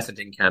campaign, a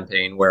messaging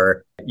campaign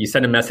where you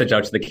send a message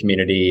out to the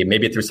community,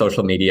 maybe through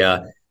social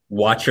media.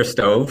 Watch your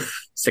stove,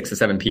 6 to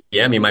 7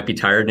 p.m. You might be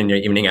tired in your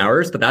evening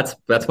hours, but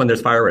that's when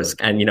there's fire risk.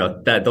 And,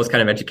 that those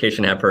kind of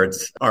education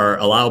efforts are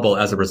allowable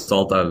as a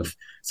result of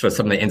sort of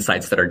some of the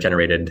insights that are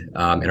generated in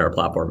our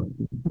platform.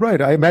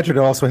 Right. I imagine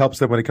it also helps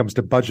them when it comes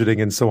to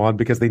budgeting and so on,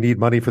 because they need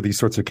money for these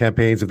sorts of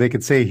campaigns. If they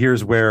could say,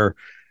 here's where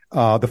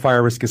the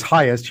fire risk is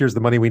highest, here's the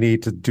money we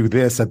need to do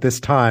this at this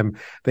time,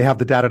 they have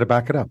the data to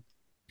back it up.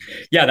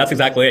 Yeah, that's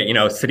exactly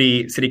it.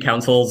 City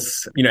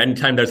councils,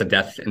 anytime there's a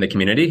death in the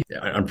community,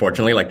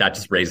 unfortunately, like that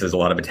just raises a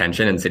lot of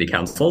attention in city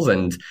councils,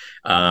 and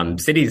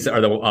cities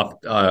are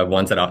the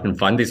ones that often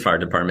fund these fire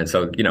departments.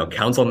 So,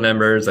 council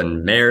members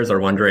and mayors are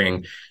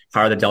wondering,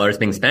 how are the dollars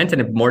being spent,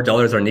 and if more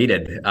dollars are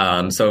needed?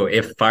 So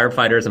if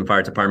firefighters and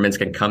fire departments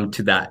can come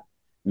to that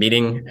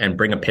meeting and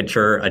bring a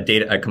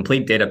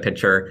complete data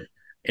picture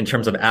in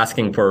terms of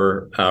asking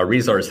for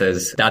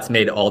resources, that's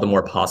made all the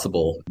more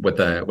possible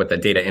with a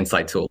data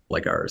insight tool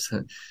like ours.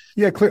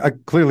 Yeah,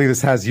 clearly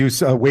this has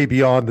use way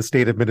beyond the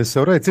state of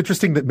Minnesota. It's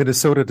interesting that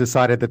Minnesota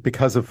decided that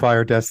because of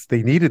fire deaths,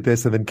 they needed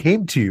this and then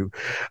came to you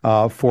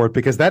for it,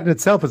 because that in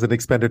itself is an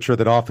expenditure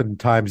that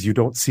oftentimes you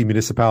don't see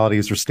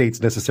municipalities or states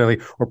necessarily,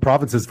 or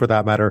provinces for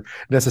that matter,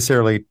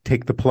 necessarily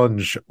take the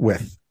plunge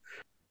with.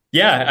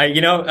 Yeah,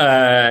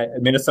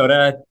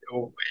 Minnesota,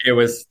 it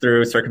was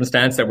through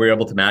circumstance that we were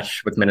able to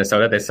match with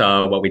Minnesota. They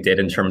saw what we did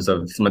in terms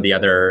of some of the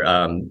other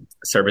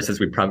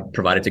services we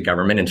provided to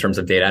government in terms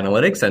of data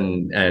analytics,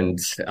 and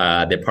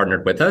they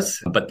partnered with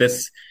us. But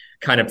this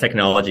kind of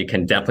technology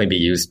can definitely be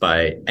used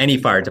by any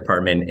fire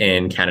department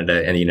in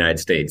Canada and the United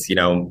States.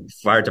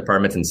 Fire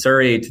departments in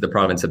Surrey, to the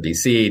province of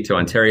BC, to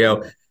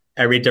Ontario.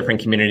 Every different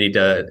community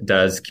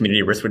does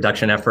community risk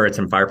reduction efforts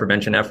and fire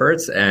prevention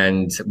efforts.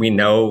 And we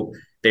know,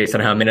 based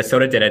on how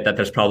Minnesota did it, that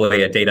there's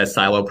probably a data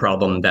silo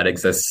problem that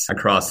exists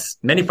across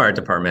many fire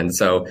departments.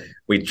 So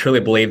we truly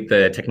believe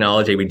the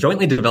technology we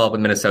jointly developed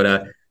with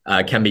Minnesota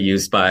can be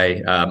used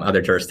by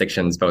other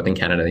jurisdictions, both in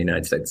Canada and the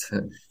United States.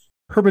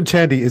 Herman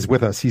Chandi is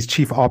with us. He's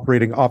Chief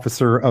Operating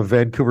Officer of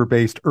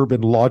Vancouver-based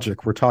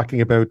UrbanLogiq. We're talking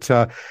about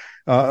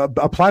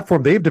a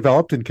platform they've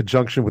developed in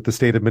conjunction with the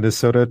state of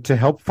Minnesota to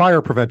help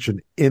fire prevention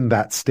in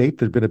that state.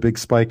 There'd been a big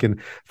spike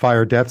in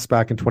fire deaths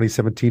back in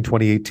 2017,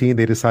 2018.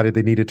 They decided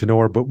they needed to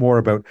know a bit more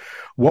about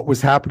what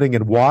was happening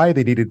and why.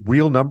 They needed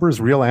real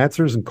numbers, real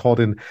answers, and called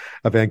in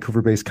a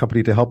Vancouver-based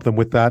company to help them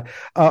with that.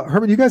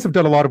 Herman, you guys have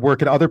done a lot of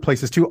work in other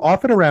places too,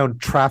 often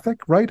around traffic,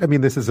 right? I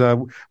mean, this is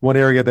one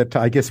area that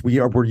I guess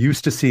we're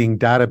used to seeing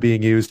data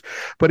being used,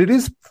 but it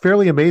is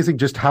fairly amazing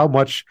just how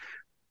much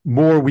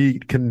more we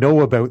can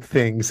know about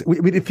things.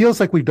 It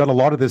feels like we've done a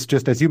lot of this,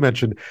 just as you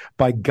mentioned,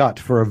 by gut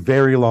for a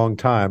very long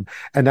time.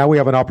 And now we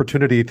have an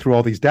opportunity through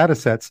all these data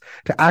sets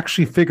to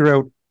actually figure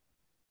out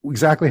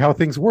exactly how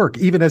things work.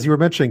 Even as you were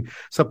mentioning,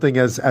 something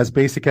as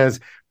basic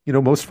as,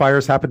 most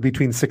fires happen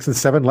between 6 and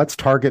 7. Let's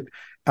target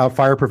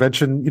fire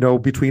prevention,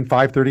 between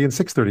 5:30 and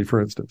 6:30,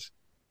 for instance.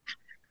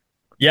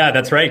 Yeah,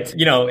 that's right.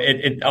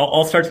 It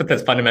all starts with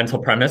this fundamental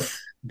premise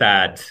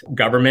that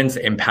governments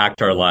impact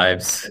our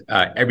lives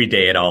every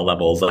day at all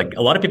levels. Like,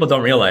 a lot of people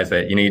don't realize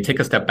it. You take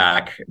a step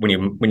back when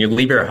you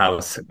leave your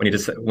house,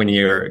 when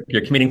you're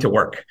commuting to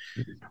work.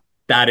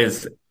 That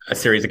is a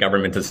series of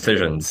government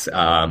decisions.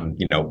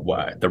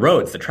 The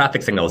roads, the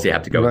traffic signals you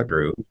have to go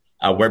through,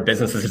 where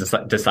businesses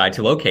decide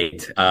to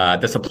locate,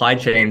 the supply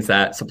chains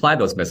that supply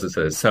those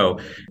businesses. So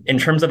in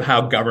terms of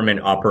how government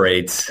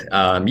operates,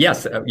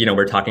 yes,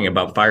 we're talking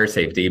about fire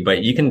safety,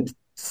 but you can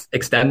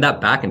extend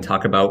that back and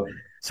talk about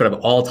sort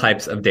of all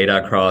types of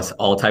data across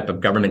all type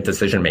of government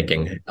decision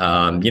making.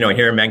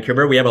 Here in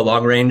Vancouver, we have a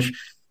long range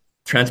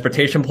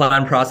transportation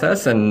plan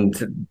process, and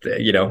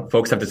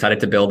folks have decided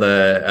to build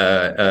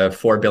a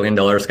 $4 billion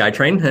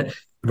SkyTrain,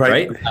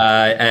 right?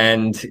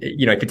 And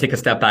if you take a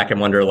step back and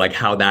wonder like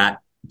how that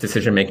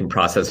decision making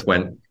process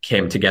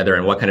came together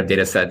and what kind of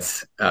data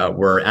sets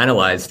were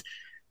analyzed,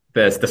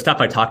 the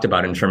stuff I talked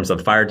about in terms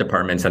of fire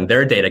departments and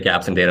their data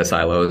gaps and data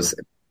silos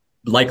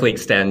likely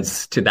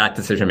extends to that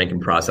decision making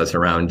process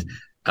around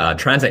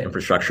transit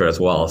infrastructure as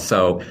well.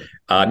 So,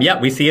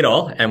 we see it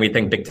all, and we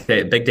think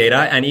big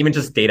data and even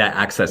just data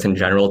access in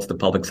general to the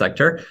public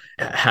sector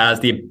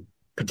has the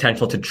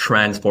potential to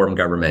transform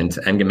government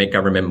and can make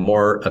government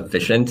more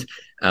efficient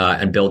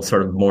and build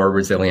sort of more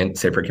resilient,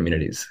 safer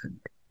communities.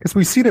 Because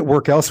we've seen it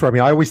work elsewhere. I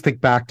mean, I always think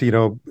back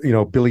to,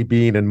 Billy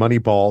Beane and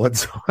Moneyball and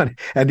so on,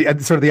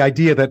 and sort of the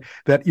idea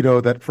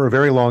that for a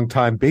very long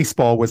time,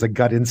 baseball was a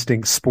gut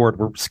instinct sport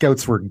where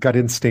scouts were gut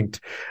instinct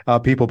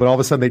people, but all of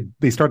a sudden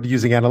they started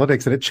using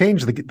analytics and it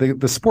changed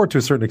the sport to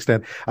a certain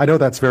extent. I know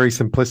that's very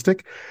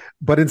simplistic,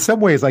 but in some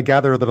ways I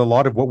gather that a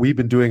lot of what we've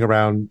been doing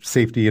around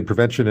safety and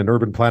prevention and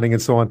urban planning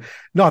and so on,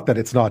 not that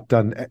it's not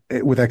done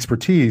with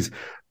expertise,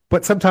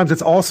 but sometimes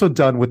it's also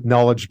done with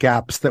knowledge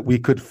gaps that we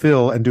could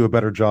fill and do a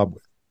better job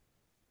with.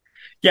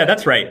 Yeah,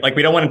 that's right. Like,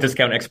 we don't want to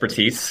discount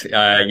expertise.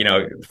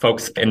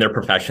 Folks in their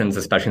professions,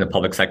 especially in the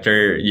public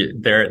sector,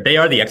 they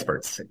are the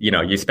experts.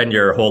 You spend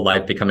your whole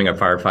life becoming a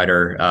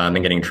firefighter and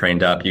getting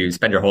trained up. You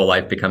spend your whole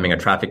life becoming a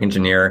traffic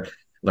engineer,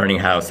 learning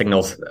how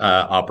signals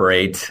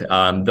operate.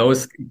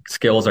 Those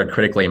skills are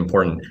critically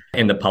important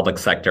in the public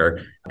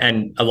sector.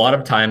 And a lot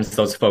of times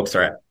those folks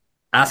are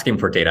asking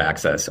for data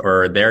access,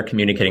 or they're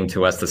communicating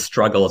to us the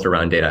struggles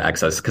around data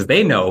access, because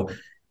they know,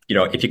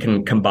 if you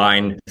can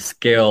combine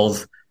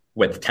skills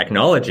with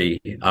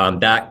technology,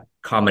 that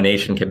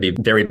combination can be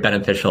very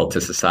beneficial to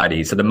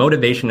society. So the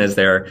motivation is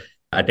there.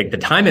 I think the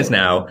time is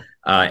now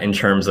in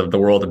terms of the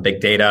world of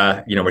big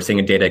data. We're seeing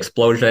a data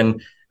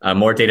explosion.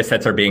 More data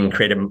sets are being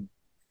created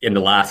in the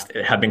last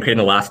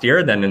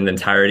year than in the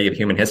entirety of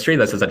human history.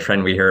 This is a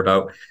trend we hear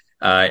about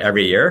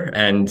every year.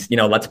 And,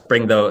 let's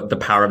bring the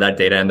power of that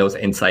data and those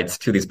insights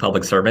to these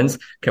public servants,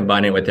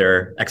 combine it with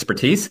their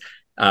expertise.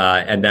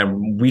 And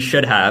then we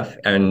should have,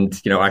 and,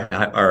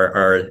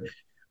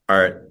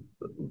 our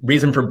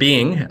reason for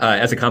being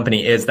as a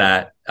company is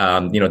that,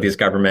 these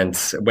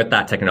governments with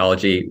that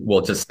technology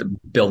will just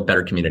build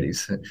better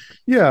communities.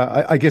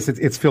 Yeah, I guess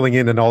it's filling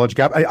in a knowledge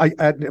gap.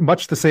 I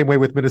much the same way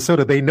with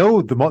Minnesota. They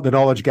know the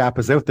knowledge gap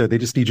is out there. They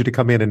just need you to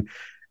come in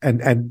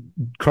and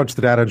crunch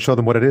the data and show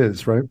them what it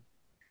is, right?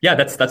 Yeah,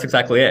 that's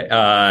exactly it.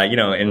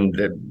 In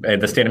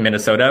the state of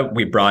Minnesota,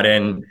 we brought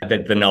in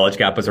the knowledge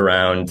gap was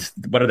around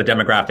what are the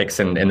demographics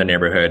in the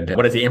neighborhood?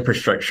 What is the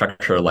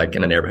infrastructure like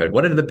in the neighborhood?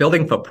 What are the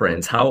building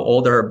footprints? How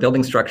old are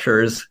building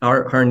structures?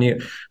 How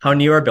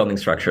new are building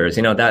structures?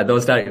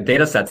 Those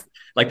data sets,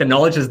 like the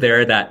knowledge is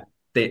there that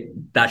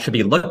should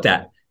be looked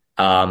at.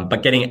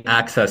 But getting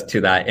access to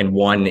that in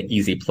one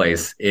easy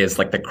place is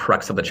like the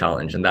crux of the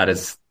challenge. And that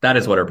is what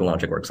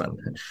UrbanLogiq works on.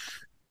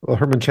 Well,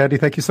 Herman Chandi,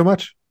 thank you so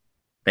much.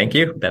 Thank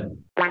you,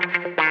 Ben.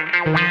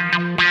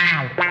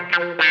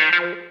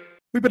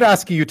 We've been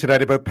asking you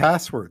tonight about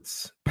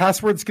passwords.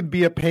 Passwords can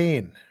be a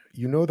pain.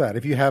 You know that.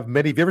 If you have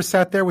many, have you ever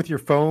sat there with your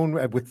phone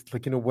with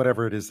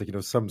whatever it is,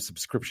 some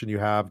subscription you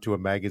have to a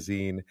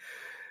magazine,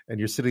 and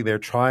you're sitting there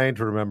trying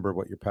to remember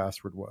what your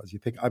password was? You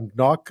think, I'm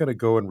not going to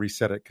go and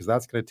reset it because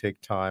that's going to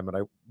take time.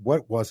 And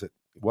what was it?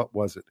 What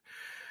was it?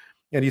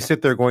 And you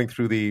sit there going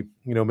through the,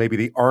 maybe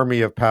the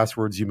army of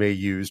passwords you may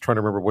use, trying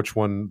to remember which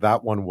one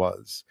that one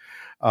was.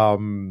 A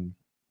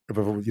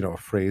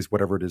phrase,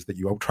 whatever it is that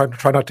you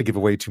try not to give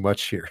away too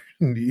much here.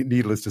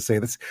 Needless to say,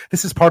 this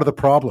is part of the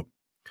problem.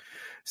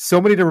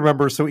 So many to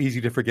remember, so easy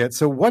to forget.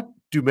 So what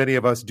do many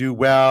of us do?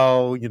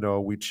 Well,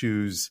 we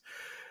choose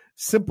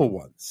simple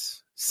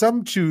ones.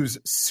 Some choose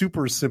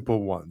super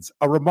simple ones.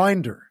 A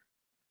reminder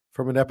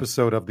from an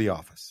episode of The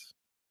Office.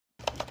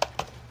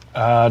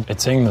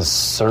 It's saying the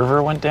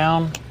server went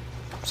down.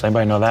 Does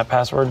anybody know that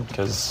password?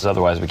 Because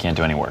otherwise we can't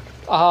do any work.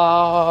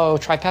 Oh,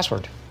 try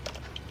password.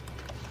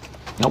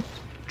 Nope.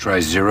 Try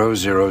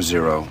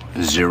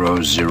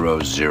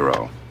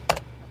 0000000.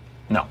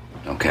 No.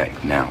 Okay,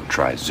 now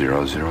try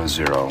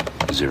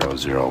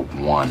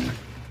 000001.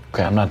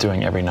 Okay, I'm not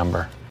doing every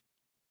number.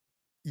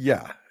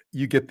 Yeah,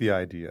 you get the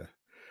idea.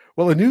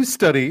 Well, a new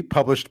study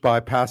published by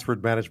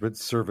password management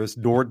service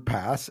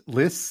NordPass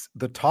lists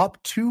the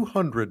top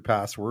 200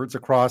 passwords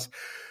across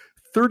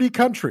 30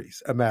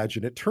 countries.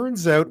 Imagine. It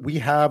turns out we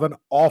have an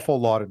awful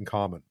lot in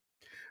common.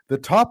 The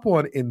top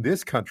one in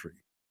this country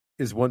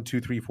is 1,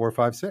 2, 3, 4,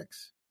 5,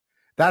 6.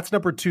 That's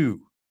number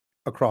 2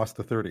 across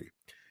the 30.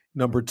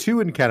 Number 2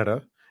 in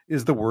Canada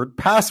is the word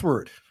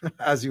password,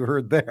 as you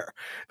heard there.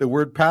 The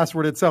word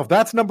password itself,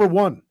 that's number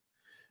 1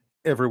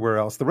 everywhere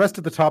else. The rest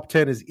of the top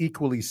 10 is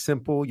equally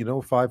simple,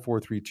 5,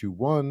 4, 3, 2,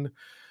 1,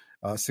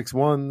 6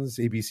 ones,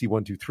 ABC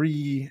 1, 2,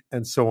 3,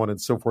 and so on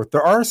and so forth.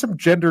 There are some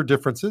gender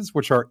differences,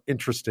 which are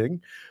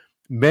interesting.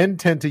 Men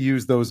tend to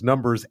use those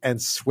numbers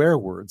and swear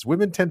words.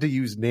 Women tend to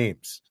use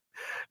names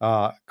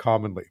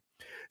commonly.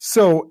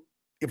 So,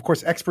 of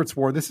course, experts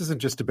warn this isn't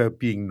just about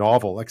being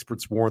novel.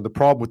 Experts warn the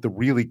problem with the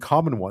really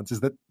common ones is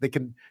that they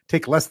can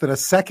take less than a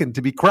second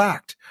to be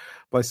cracked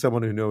by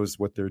someone who knows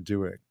what they're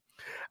doing.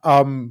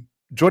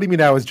 Joining me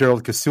now is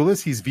Gerald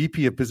Kasulis. He's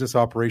VP of Business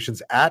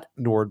Operations at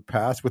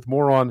NordPass, with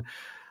more on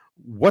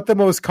what the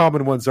most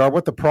common ones are,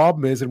 what the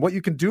problem is, and what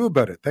you can do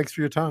about it. Thanks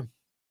for your time.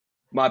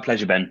 My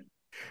pleasure, Ben.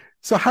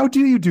 So how do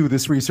you do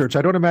this research?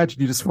 I don't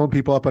imagine you just phone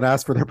people up and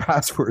ask for their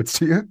passwords,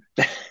 do you?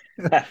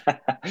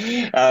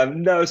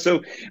 No,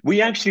 so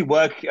we actually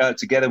work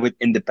together with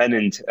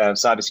independent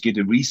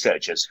cybersecurity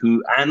researchers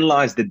who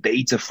analyze the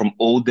data from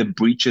all the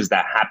breaches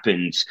that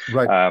happened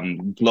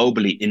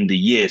globally in the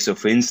year. So,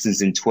 for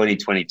instance, in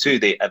 2022,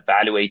 they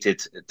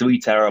evaluated 3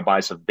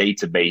 terabytes of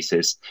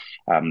databases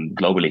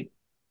globally.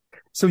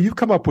 So you've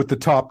come up with the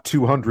top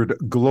 200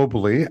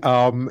 globally.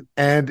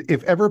 And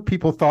if ever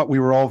people thought we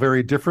were all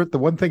very different, the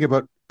one thing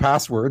about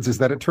passwords is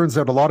that it turns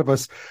out a lot of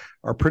us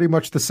are pretty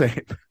much the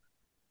same.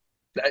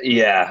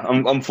 Yeah,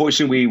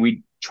 unfortunately,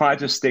 we try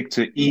to stick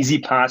to easy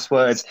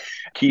passwords,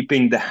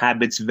 keeping the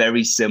habits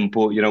very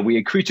simple. We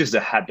are creatures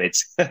of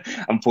habits,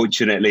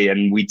 unfortunately,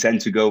 and we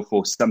tend to go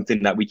for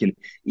something that we can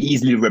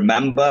easily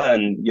remember.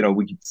 And,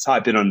 we can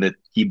type in on the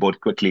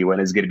keyboard quickly when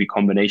it's going to be a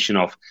combination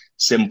of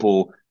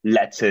simple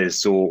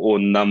letters or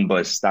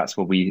numbers. That's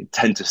what we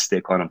tend to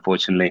stick on,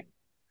 unfortunately.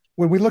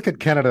 When we look at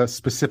Canada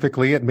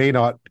specifically, it may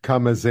not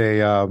come as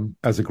a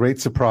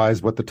great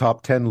surprise what the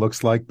top 10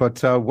 looks like,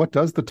 but what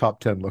does the top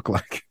 10 look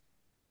like?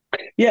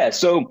 Yeah,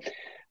 so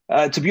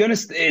to be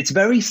honest, it's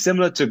very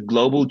similar to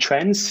global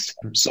trends.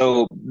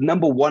 So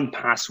number one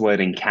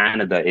password in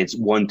Canada is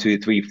 1, 2,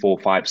 3, 4,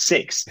 5,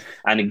 6.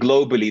 And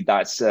globally,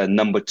 that's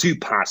number two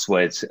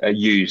passwords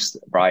used,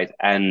 right?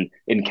 And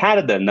in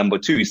Canada, number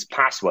two is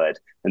password.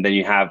 And then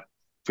you have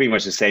pretty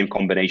much the same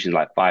combination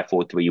like 5,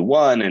 4, 3,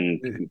 1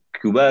 and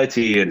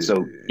QWERTY. And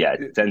so, yeah,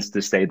 it tends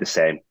to stay the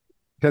same.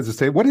 Tends to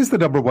stay. What is the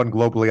number one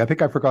globally? I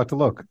think I forgot to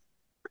look.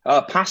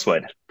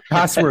 Password.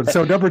 Password.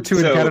 So number two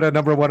in Canada,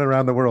 number one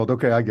around the world.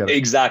 Okay, I get it.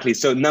 Exactly.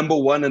 So number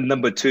one and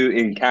number two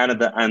in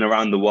Canada and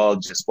around the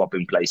world, just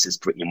swapping places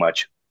pretty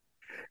much.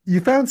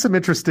 You found some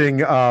interesting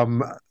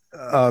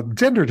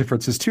gender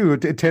differences too.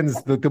 It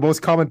tends the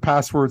most common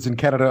passwords in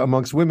Canada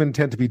amongst women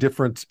tend to be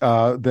different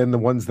than the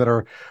ones that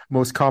are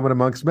most common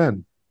amongst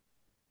men.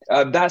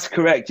 That's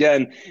correct. Yeah.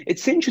 And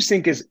it's interesting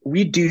because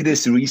we do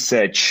this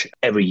research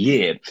every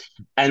year,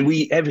 and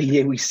every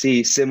year we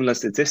see similar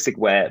statistic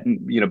where,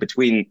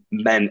 between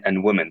men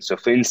and women. So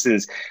for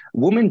instance,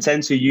 women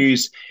tend to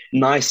use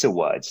nicer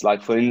words.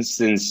 Like for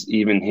instance,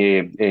 even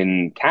here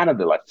in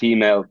Canada, like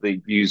female,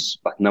 they use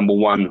like number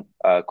one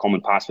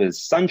common password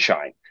is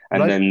sunshine.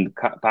 And then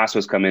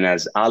passwords come in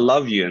as "I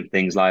love you" and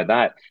things like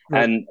that.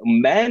 Right. And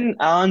men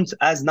aren't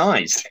as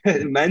nice.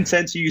 Men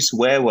tend to use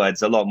swear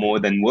words a lot more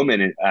than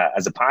women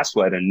as a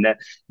password, and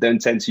don't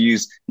tend to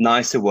use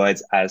nicer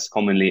words as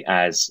commonly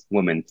as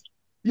women.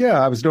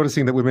 Yeah, I was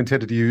noticing that women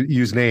tended to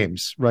use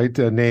names, right?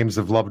 Names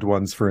of loved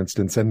ones, for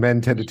instance, and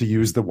men tended to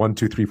use the 1,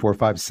 2, 3, 4,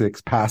 5,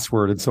 6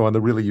 password and so on, the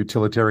really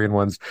utilitarian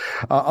ones,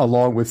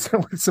 along with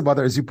some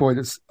other, as you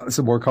pointed,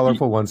 some more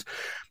colorful ones.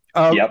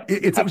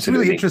 It's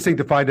really interesting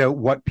to find out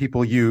what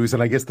people use.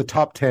 And I guess the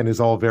top 10 is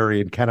all very,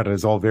 in Canada,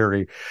 is all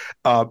very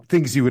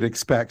things you would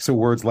expect. So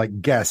words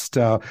like guest,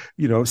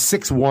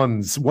 6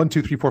 ones, 1,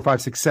 2, 3, 4,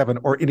 5, 6, 7,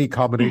 or any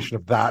combination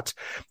of that.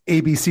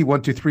 ABC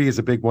 1, 2, 3 is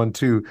a big one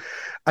too.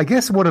 I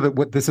guess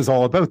what this is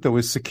all about though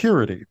is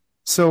security.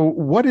 So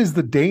what is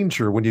the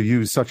danger when you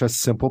use such a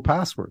simple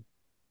password?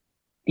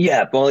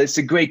 Yeah, well, it's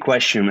a great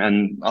question.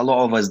 And a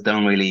lot of us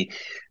don't really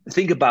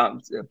think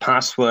about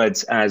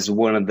passwords as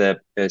one of the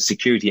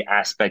security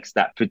aspects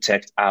that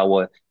protect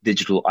our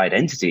digital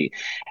identity.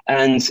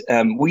 And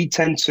we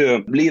tend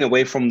to lean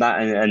away from that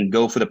and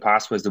go for the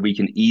passwords that we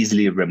can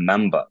easily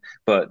remember.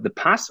 But the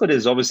password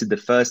is obviously the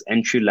first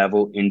entry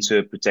level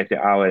into protecting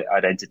our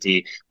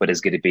identity, whether it's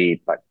going to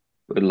be like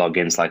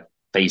logins like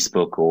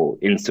Facebook or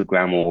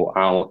Instagram or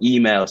our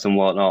emails and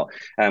whatnot.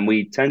 And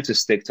we tend to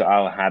stick to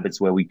our habits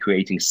where we're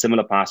creating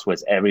similar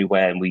passwords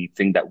everywhere. And we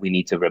think that we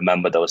need to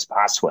remember those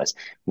passwords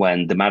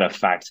when the matter of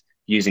fact,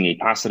 using a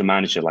password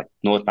manager like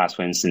NordPass,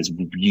 for instance,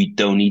 you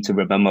don't need to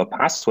remember a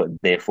password.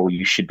 Therefore,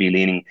 you should be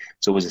leaning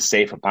towards a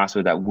safer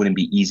password that wouldn't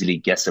be easily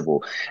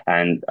guessable.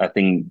 And I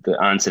think the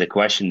answer to the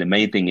question, the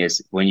main thing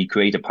is when you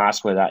create a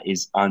password that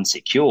is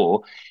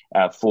unsecure,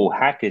 for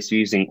hackers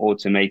using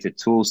automated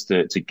tools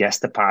to guess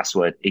the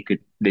password, it could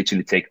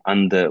literally take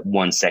under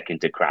 1 second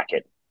to crack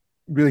it.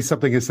 Really,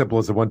 something as simple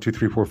as a 1, 2,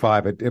 3, 4,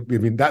 5. I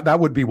mean, that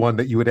would be one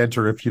that you would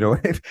enter if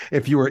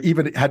you were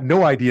even had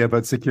no idea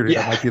about security.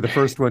 Yeah. That might be the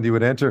first one you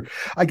would enter.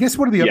 I guess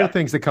one of the other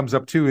things that comes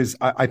up too is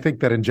I think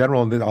that in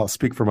general, and I'll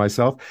speak for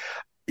myself,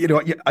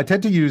 I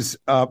tend to use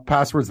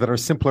passwords that are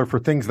simpler for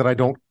things that I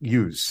don't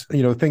use.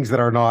 Things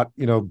that are not,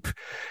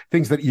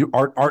 things that you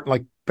aren't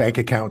like bank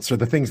accounts or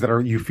the things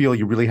that you feel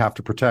you really have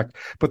to protect.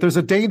 But there's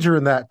a danger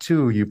in that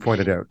too, you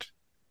pointed out.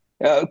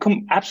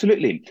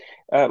 Absolutely.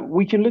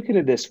 We can look at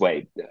it this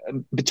way.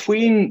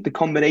 Between the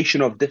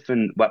combination of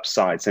different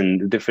websites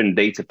and different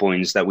data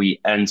points that we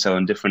enter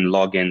on different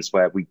logins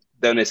where we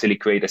don't necessarily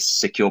create a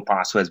secure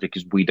passwords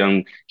because we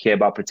don't care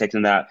about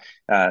protecting that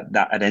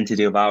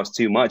identity of ours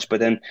too much. But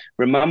then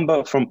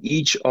remember, from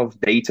each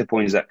of data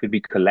points that could be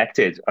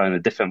collected on the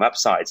different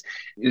websites,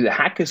 the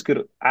hackers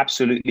could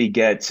absolutely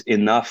get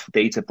enough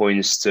data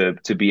points to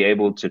be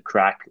able to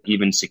crack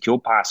even secure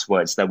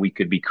passwords that we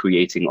could be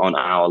creating on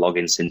our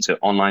logins into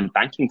online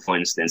banking, for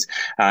instance.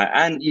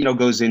 And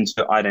goes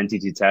into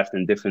identity theft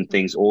and different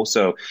things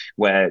also,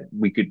 where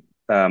we could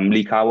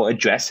leak our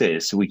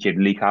addresses, we could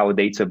leak our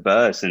date of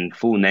birth and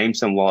full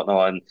names and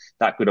whatnot, and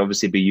that could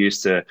obviously be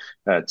used to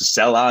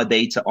sell our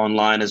data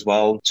online as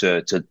well,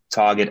 to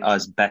target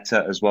us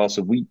better as well.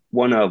 So we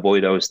want to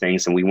avoid those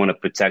things, and we want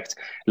to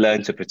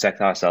learn to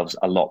protect ourselves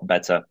a lot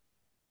better.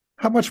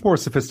 How much more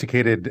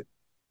sophisticated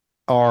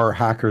are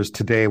hackers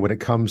today when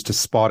it comes to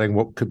spotting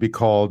what could be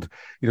called,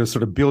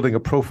 sort of building a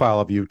profile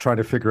of you, trying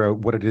to figure out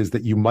what it is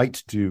that you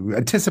might do,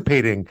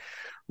 anticipating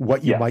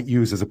what you might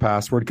use as a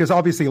password? Because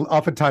obviously,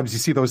 oftentimes you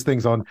see those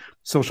things on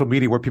social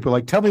media where people are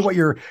like, tell me what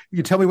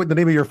the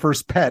name of your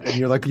first pet. And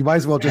you're like, you might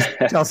as well just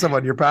tell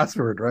someone your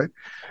password, right?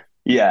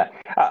 Yeah,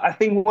 I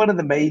think one of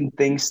the main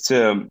things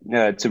to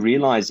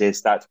realize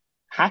is that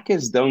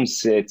hackers don't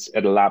sit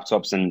at the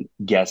laptops and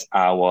guess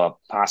our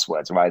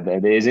passwords, right?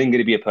 There isn't going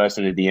to be a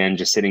person at the end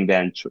just sitting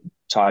there and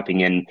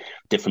typing in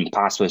different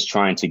passwords,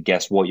 trying to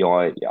guess what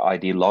your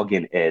ID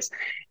login is.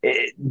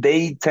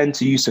 They tend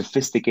to use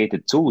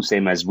sophisticated tools,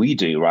 same as we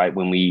do, right?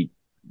 When we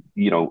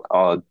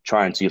are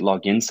trying to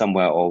log in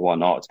somewhere or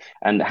whatnot.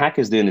 And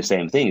hackers doing the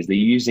same things. They're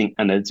using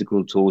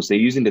analytical tools. They're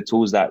using the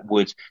tools that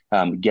would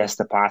guess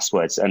the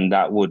passwords. And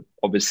that would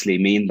obviously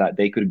mean that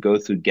they could go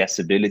through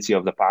guessability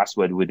of the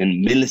password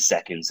within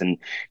milliseconds and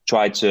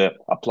try to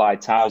apply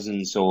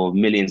thousands or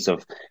millions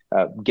of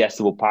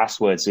guessable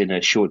passwords in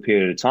a short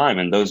period of time.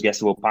 And those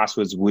guessable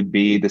passwords would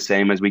be the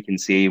same as we can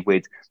see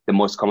with the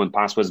most common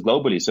passwords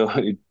globally. So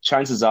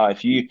chances are,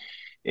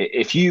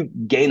 if you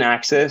gain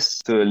access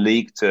to a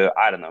leak to,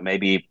 I don't know,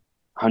 maybe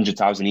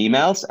 100,000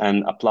 emails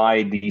and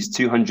apply these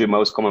 200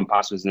 most common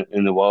passwords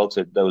in the world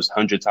to those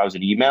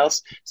 100,000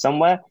 emails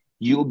somewhere,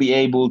 you'll be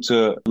able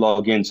to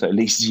log into at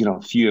least,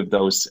 a few of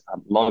those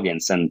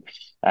logins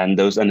and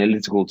those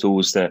analytical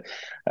tools that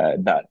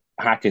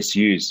hackers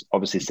use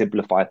obviously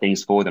simplify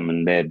things for them.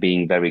 And they're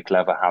being very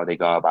clever how they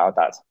go about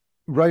that.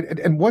 Right.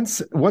 And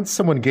once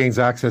someone gains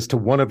access to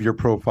one of your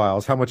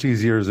profiles, how much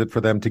easier is it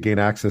for them to gain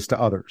access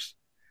to others?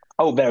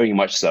 Oh, very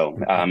much so.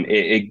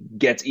 It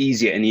gets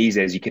easier and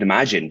easier, as you can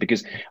imagine,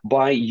 because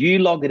by you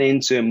logging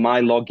into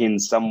my login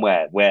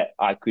somewhere where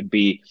I could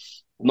be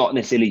not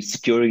necessarily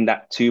securing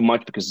that too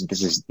much, because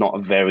this is not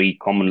a very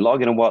common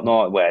login and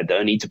whatnot, where I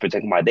don't need to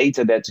protect my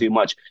data there too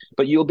much,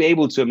 but you'll be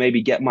able to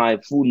maybe get my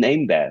full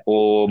name there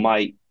or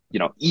my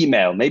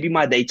email, maybe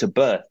my date of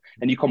birth,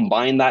 and you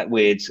combine that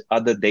with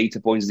other data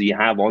points that you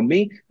have on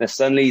me, then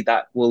suddenly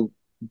that will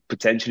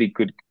potentially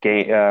could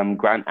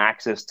grant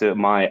access to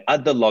my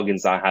other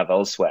logins I have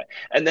elsewhere.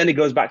 And then it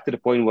goes back to the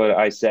point where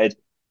I said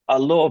a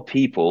lot of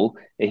people,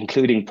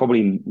 including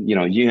probably,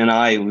 you and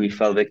I, we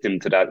fell victim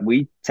to that.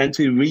 We tend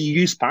to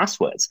reuse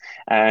passwords.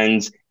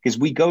 And because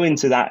we go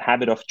into that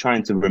habit of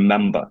trying to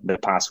remember the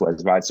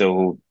passwords, right?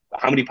 So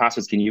how many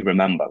passwords can you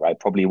remember, right?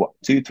 Probably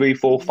 2, 3,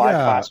 4, 5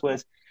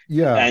 passwords.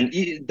 Yeah. And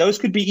those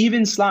could be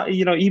even slightly,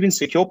 even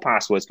secure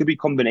passwords, could be a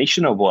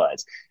combination of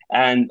words.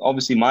 And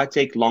obviously might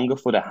take longer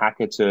for the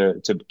hacker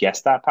to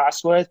guess that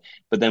password.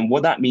 But then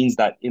what that means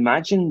that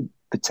imagine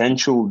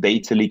potential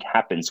data leak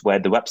happens where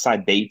the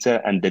website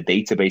data and the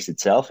database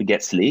itself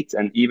gets leaked.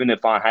 And even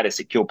if I had a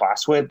secure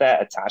password there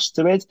attached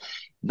to it,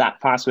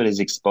 that password is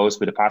exposed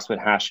with a password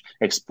hash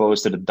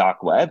exposed to the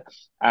dark web.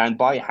 And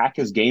by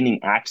hackers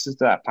gaining access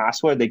to that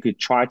password, they could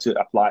try to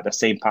apply the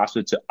same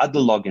password to other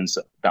logins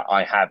that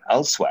I have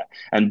elsewhere.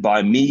 And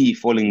by me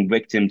falling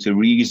victim to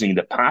reusing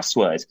the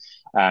password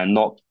and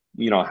not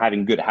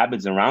having good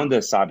habits around the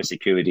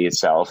cybersecurity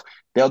itself,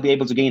 they'll be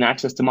able to gain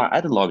access to my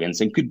other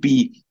logins and could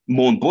be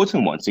more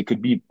important ones. It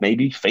could be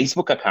maybe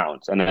Facebook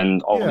accounts. And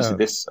then obviously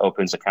this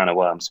opens a can of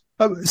worms.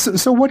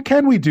 So what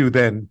can we do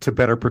then to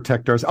better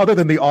protect ourselves, other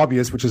than the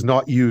obvious, which is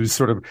not use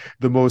sort of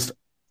the most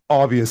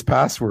obvious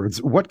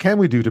passwords? What can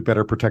we do to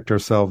better protect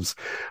ourselves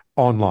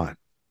online?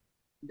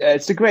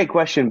 It's a great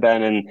question,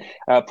 Ben.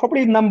 And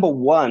probably number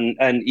one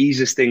and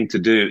easiest thing to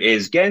do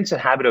is get into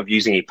the habit of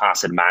using a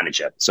password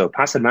manager. So a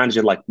password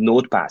manager like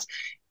NordPass,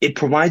 it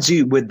provides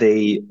you with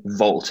a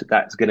vault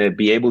that's going to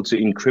be able to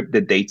encrypt the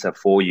data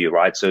for you,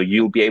 right? So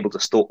you'll be able to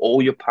store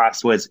all your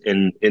passwords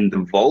in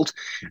the vault.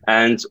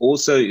 And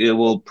also it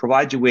will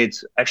provide you with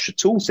extra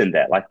tools in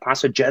there, like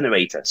password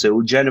generator. So it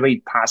will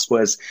generate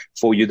passwords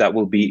for you that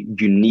will be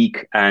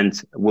unique and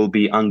will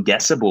be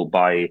unguessable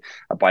by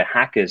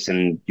hackers.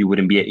 And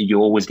you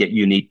always get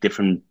unique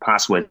different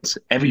passwords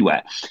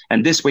everywhere.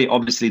 And this way,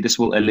 obviously, this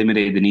will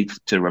eliminate the need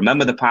to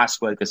remember the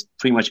password, because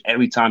pretty much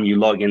every time you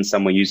log in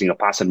somewhere using a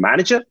password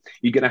manager,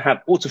 you're going to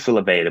have autofill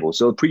available.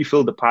 So it'll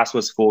pre-fill the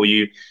passwords for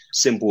you,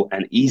 simple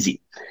and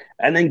easy.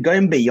 And then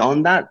going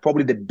beyond that,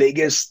 probably the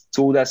biggest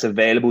tool that's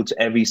available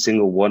to every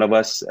single one of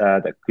us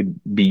that could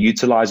be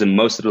utilized in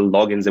most of the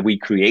logins that we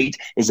create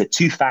is a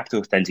two-factor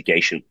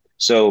authentication.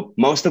 So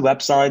most of the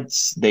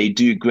websites, they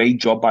do a great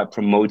job by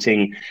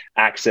promoting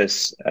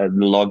access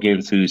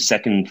login through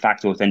second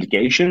factor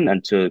authentication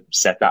and to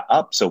set that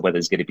up. So whether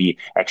it's going to be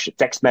extra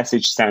text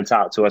message sent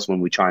out to us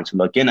when we're trying to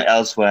log in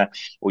elsewhere,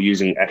 or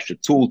using extra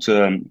tool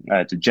to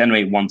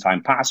generate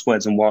one-time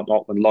passwords and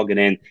whatnot when logging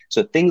in.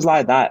 So things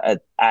like that are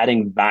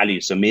adding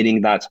value. So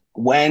meaning that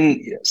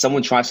when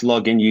someone tries to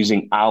log in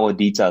using our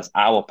details,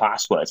 our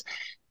passwords,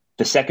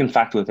 the second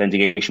factor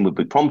authentication would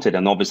be prompted.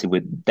 And obviously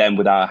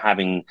without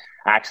having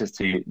access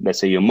to, let's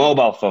say, your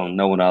mobile phone,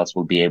 no one else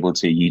will be able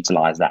to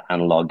utilize that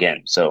and log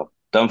in. So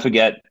don't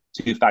forget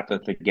two-factor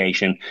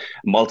authentication,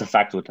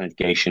 multi-factor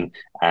authentication,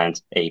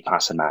 and a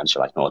password manager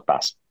like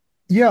NordPass.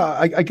 Yeah,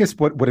 I guess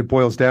what it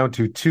boils down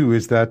to, too,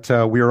 is that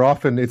we are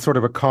often, it's sort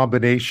of a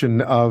combination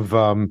of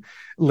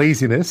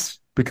laziness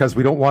because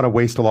we don't want to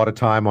waste a lot of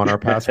time on our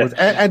passwords.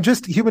 and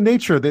just human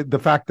nature, the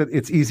fact that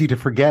it's easy to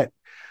forget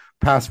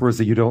passwords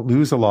that you don't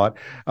lose a lot.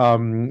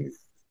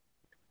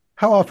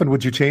 How often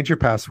would you change your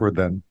password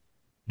then?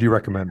 Do you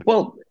recommend?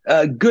 Well,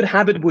 a good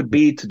habit would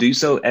be to do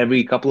so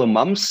every couple of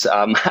months.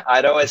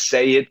 I'd always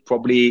say it,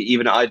 probably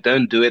even I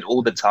don't do it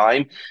all the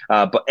time,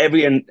 but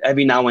every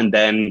now and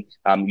then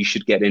you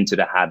should get into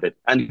the habit.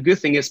 And the good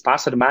thing is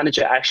Password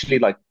Manager actually,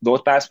 like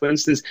NordPass, for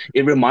instance,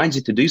 it reminds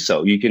you to do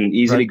so. You can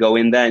easily go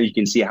in there and you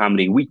can see how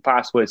many weak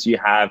passwords you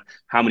have,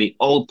 how many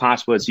old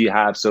passwords you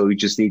have. So you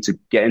just need to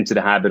get into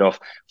the habit of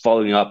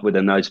following up with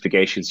the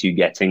notifications you're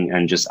getting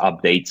and just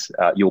update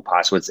your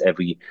passwords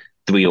every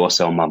 3 or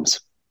so months.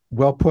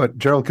 Well put.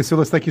 Gerald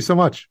Kasulis, thank you so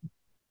much.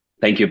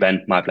 Thank you,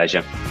 Ben. My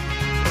pleasure.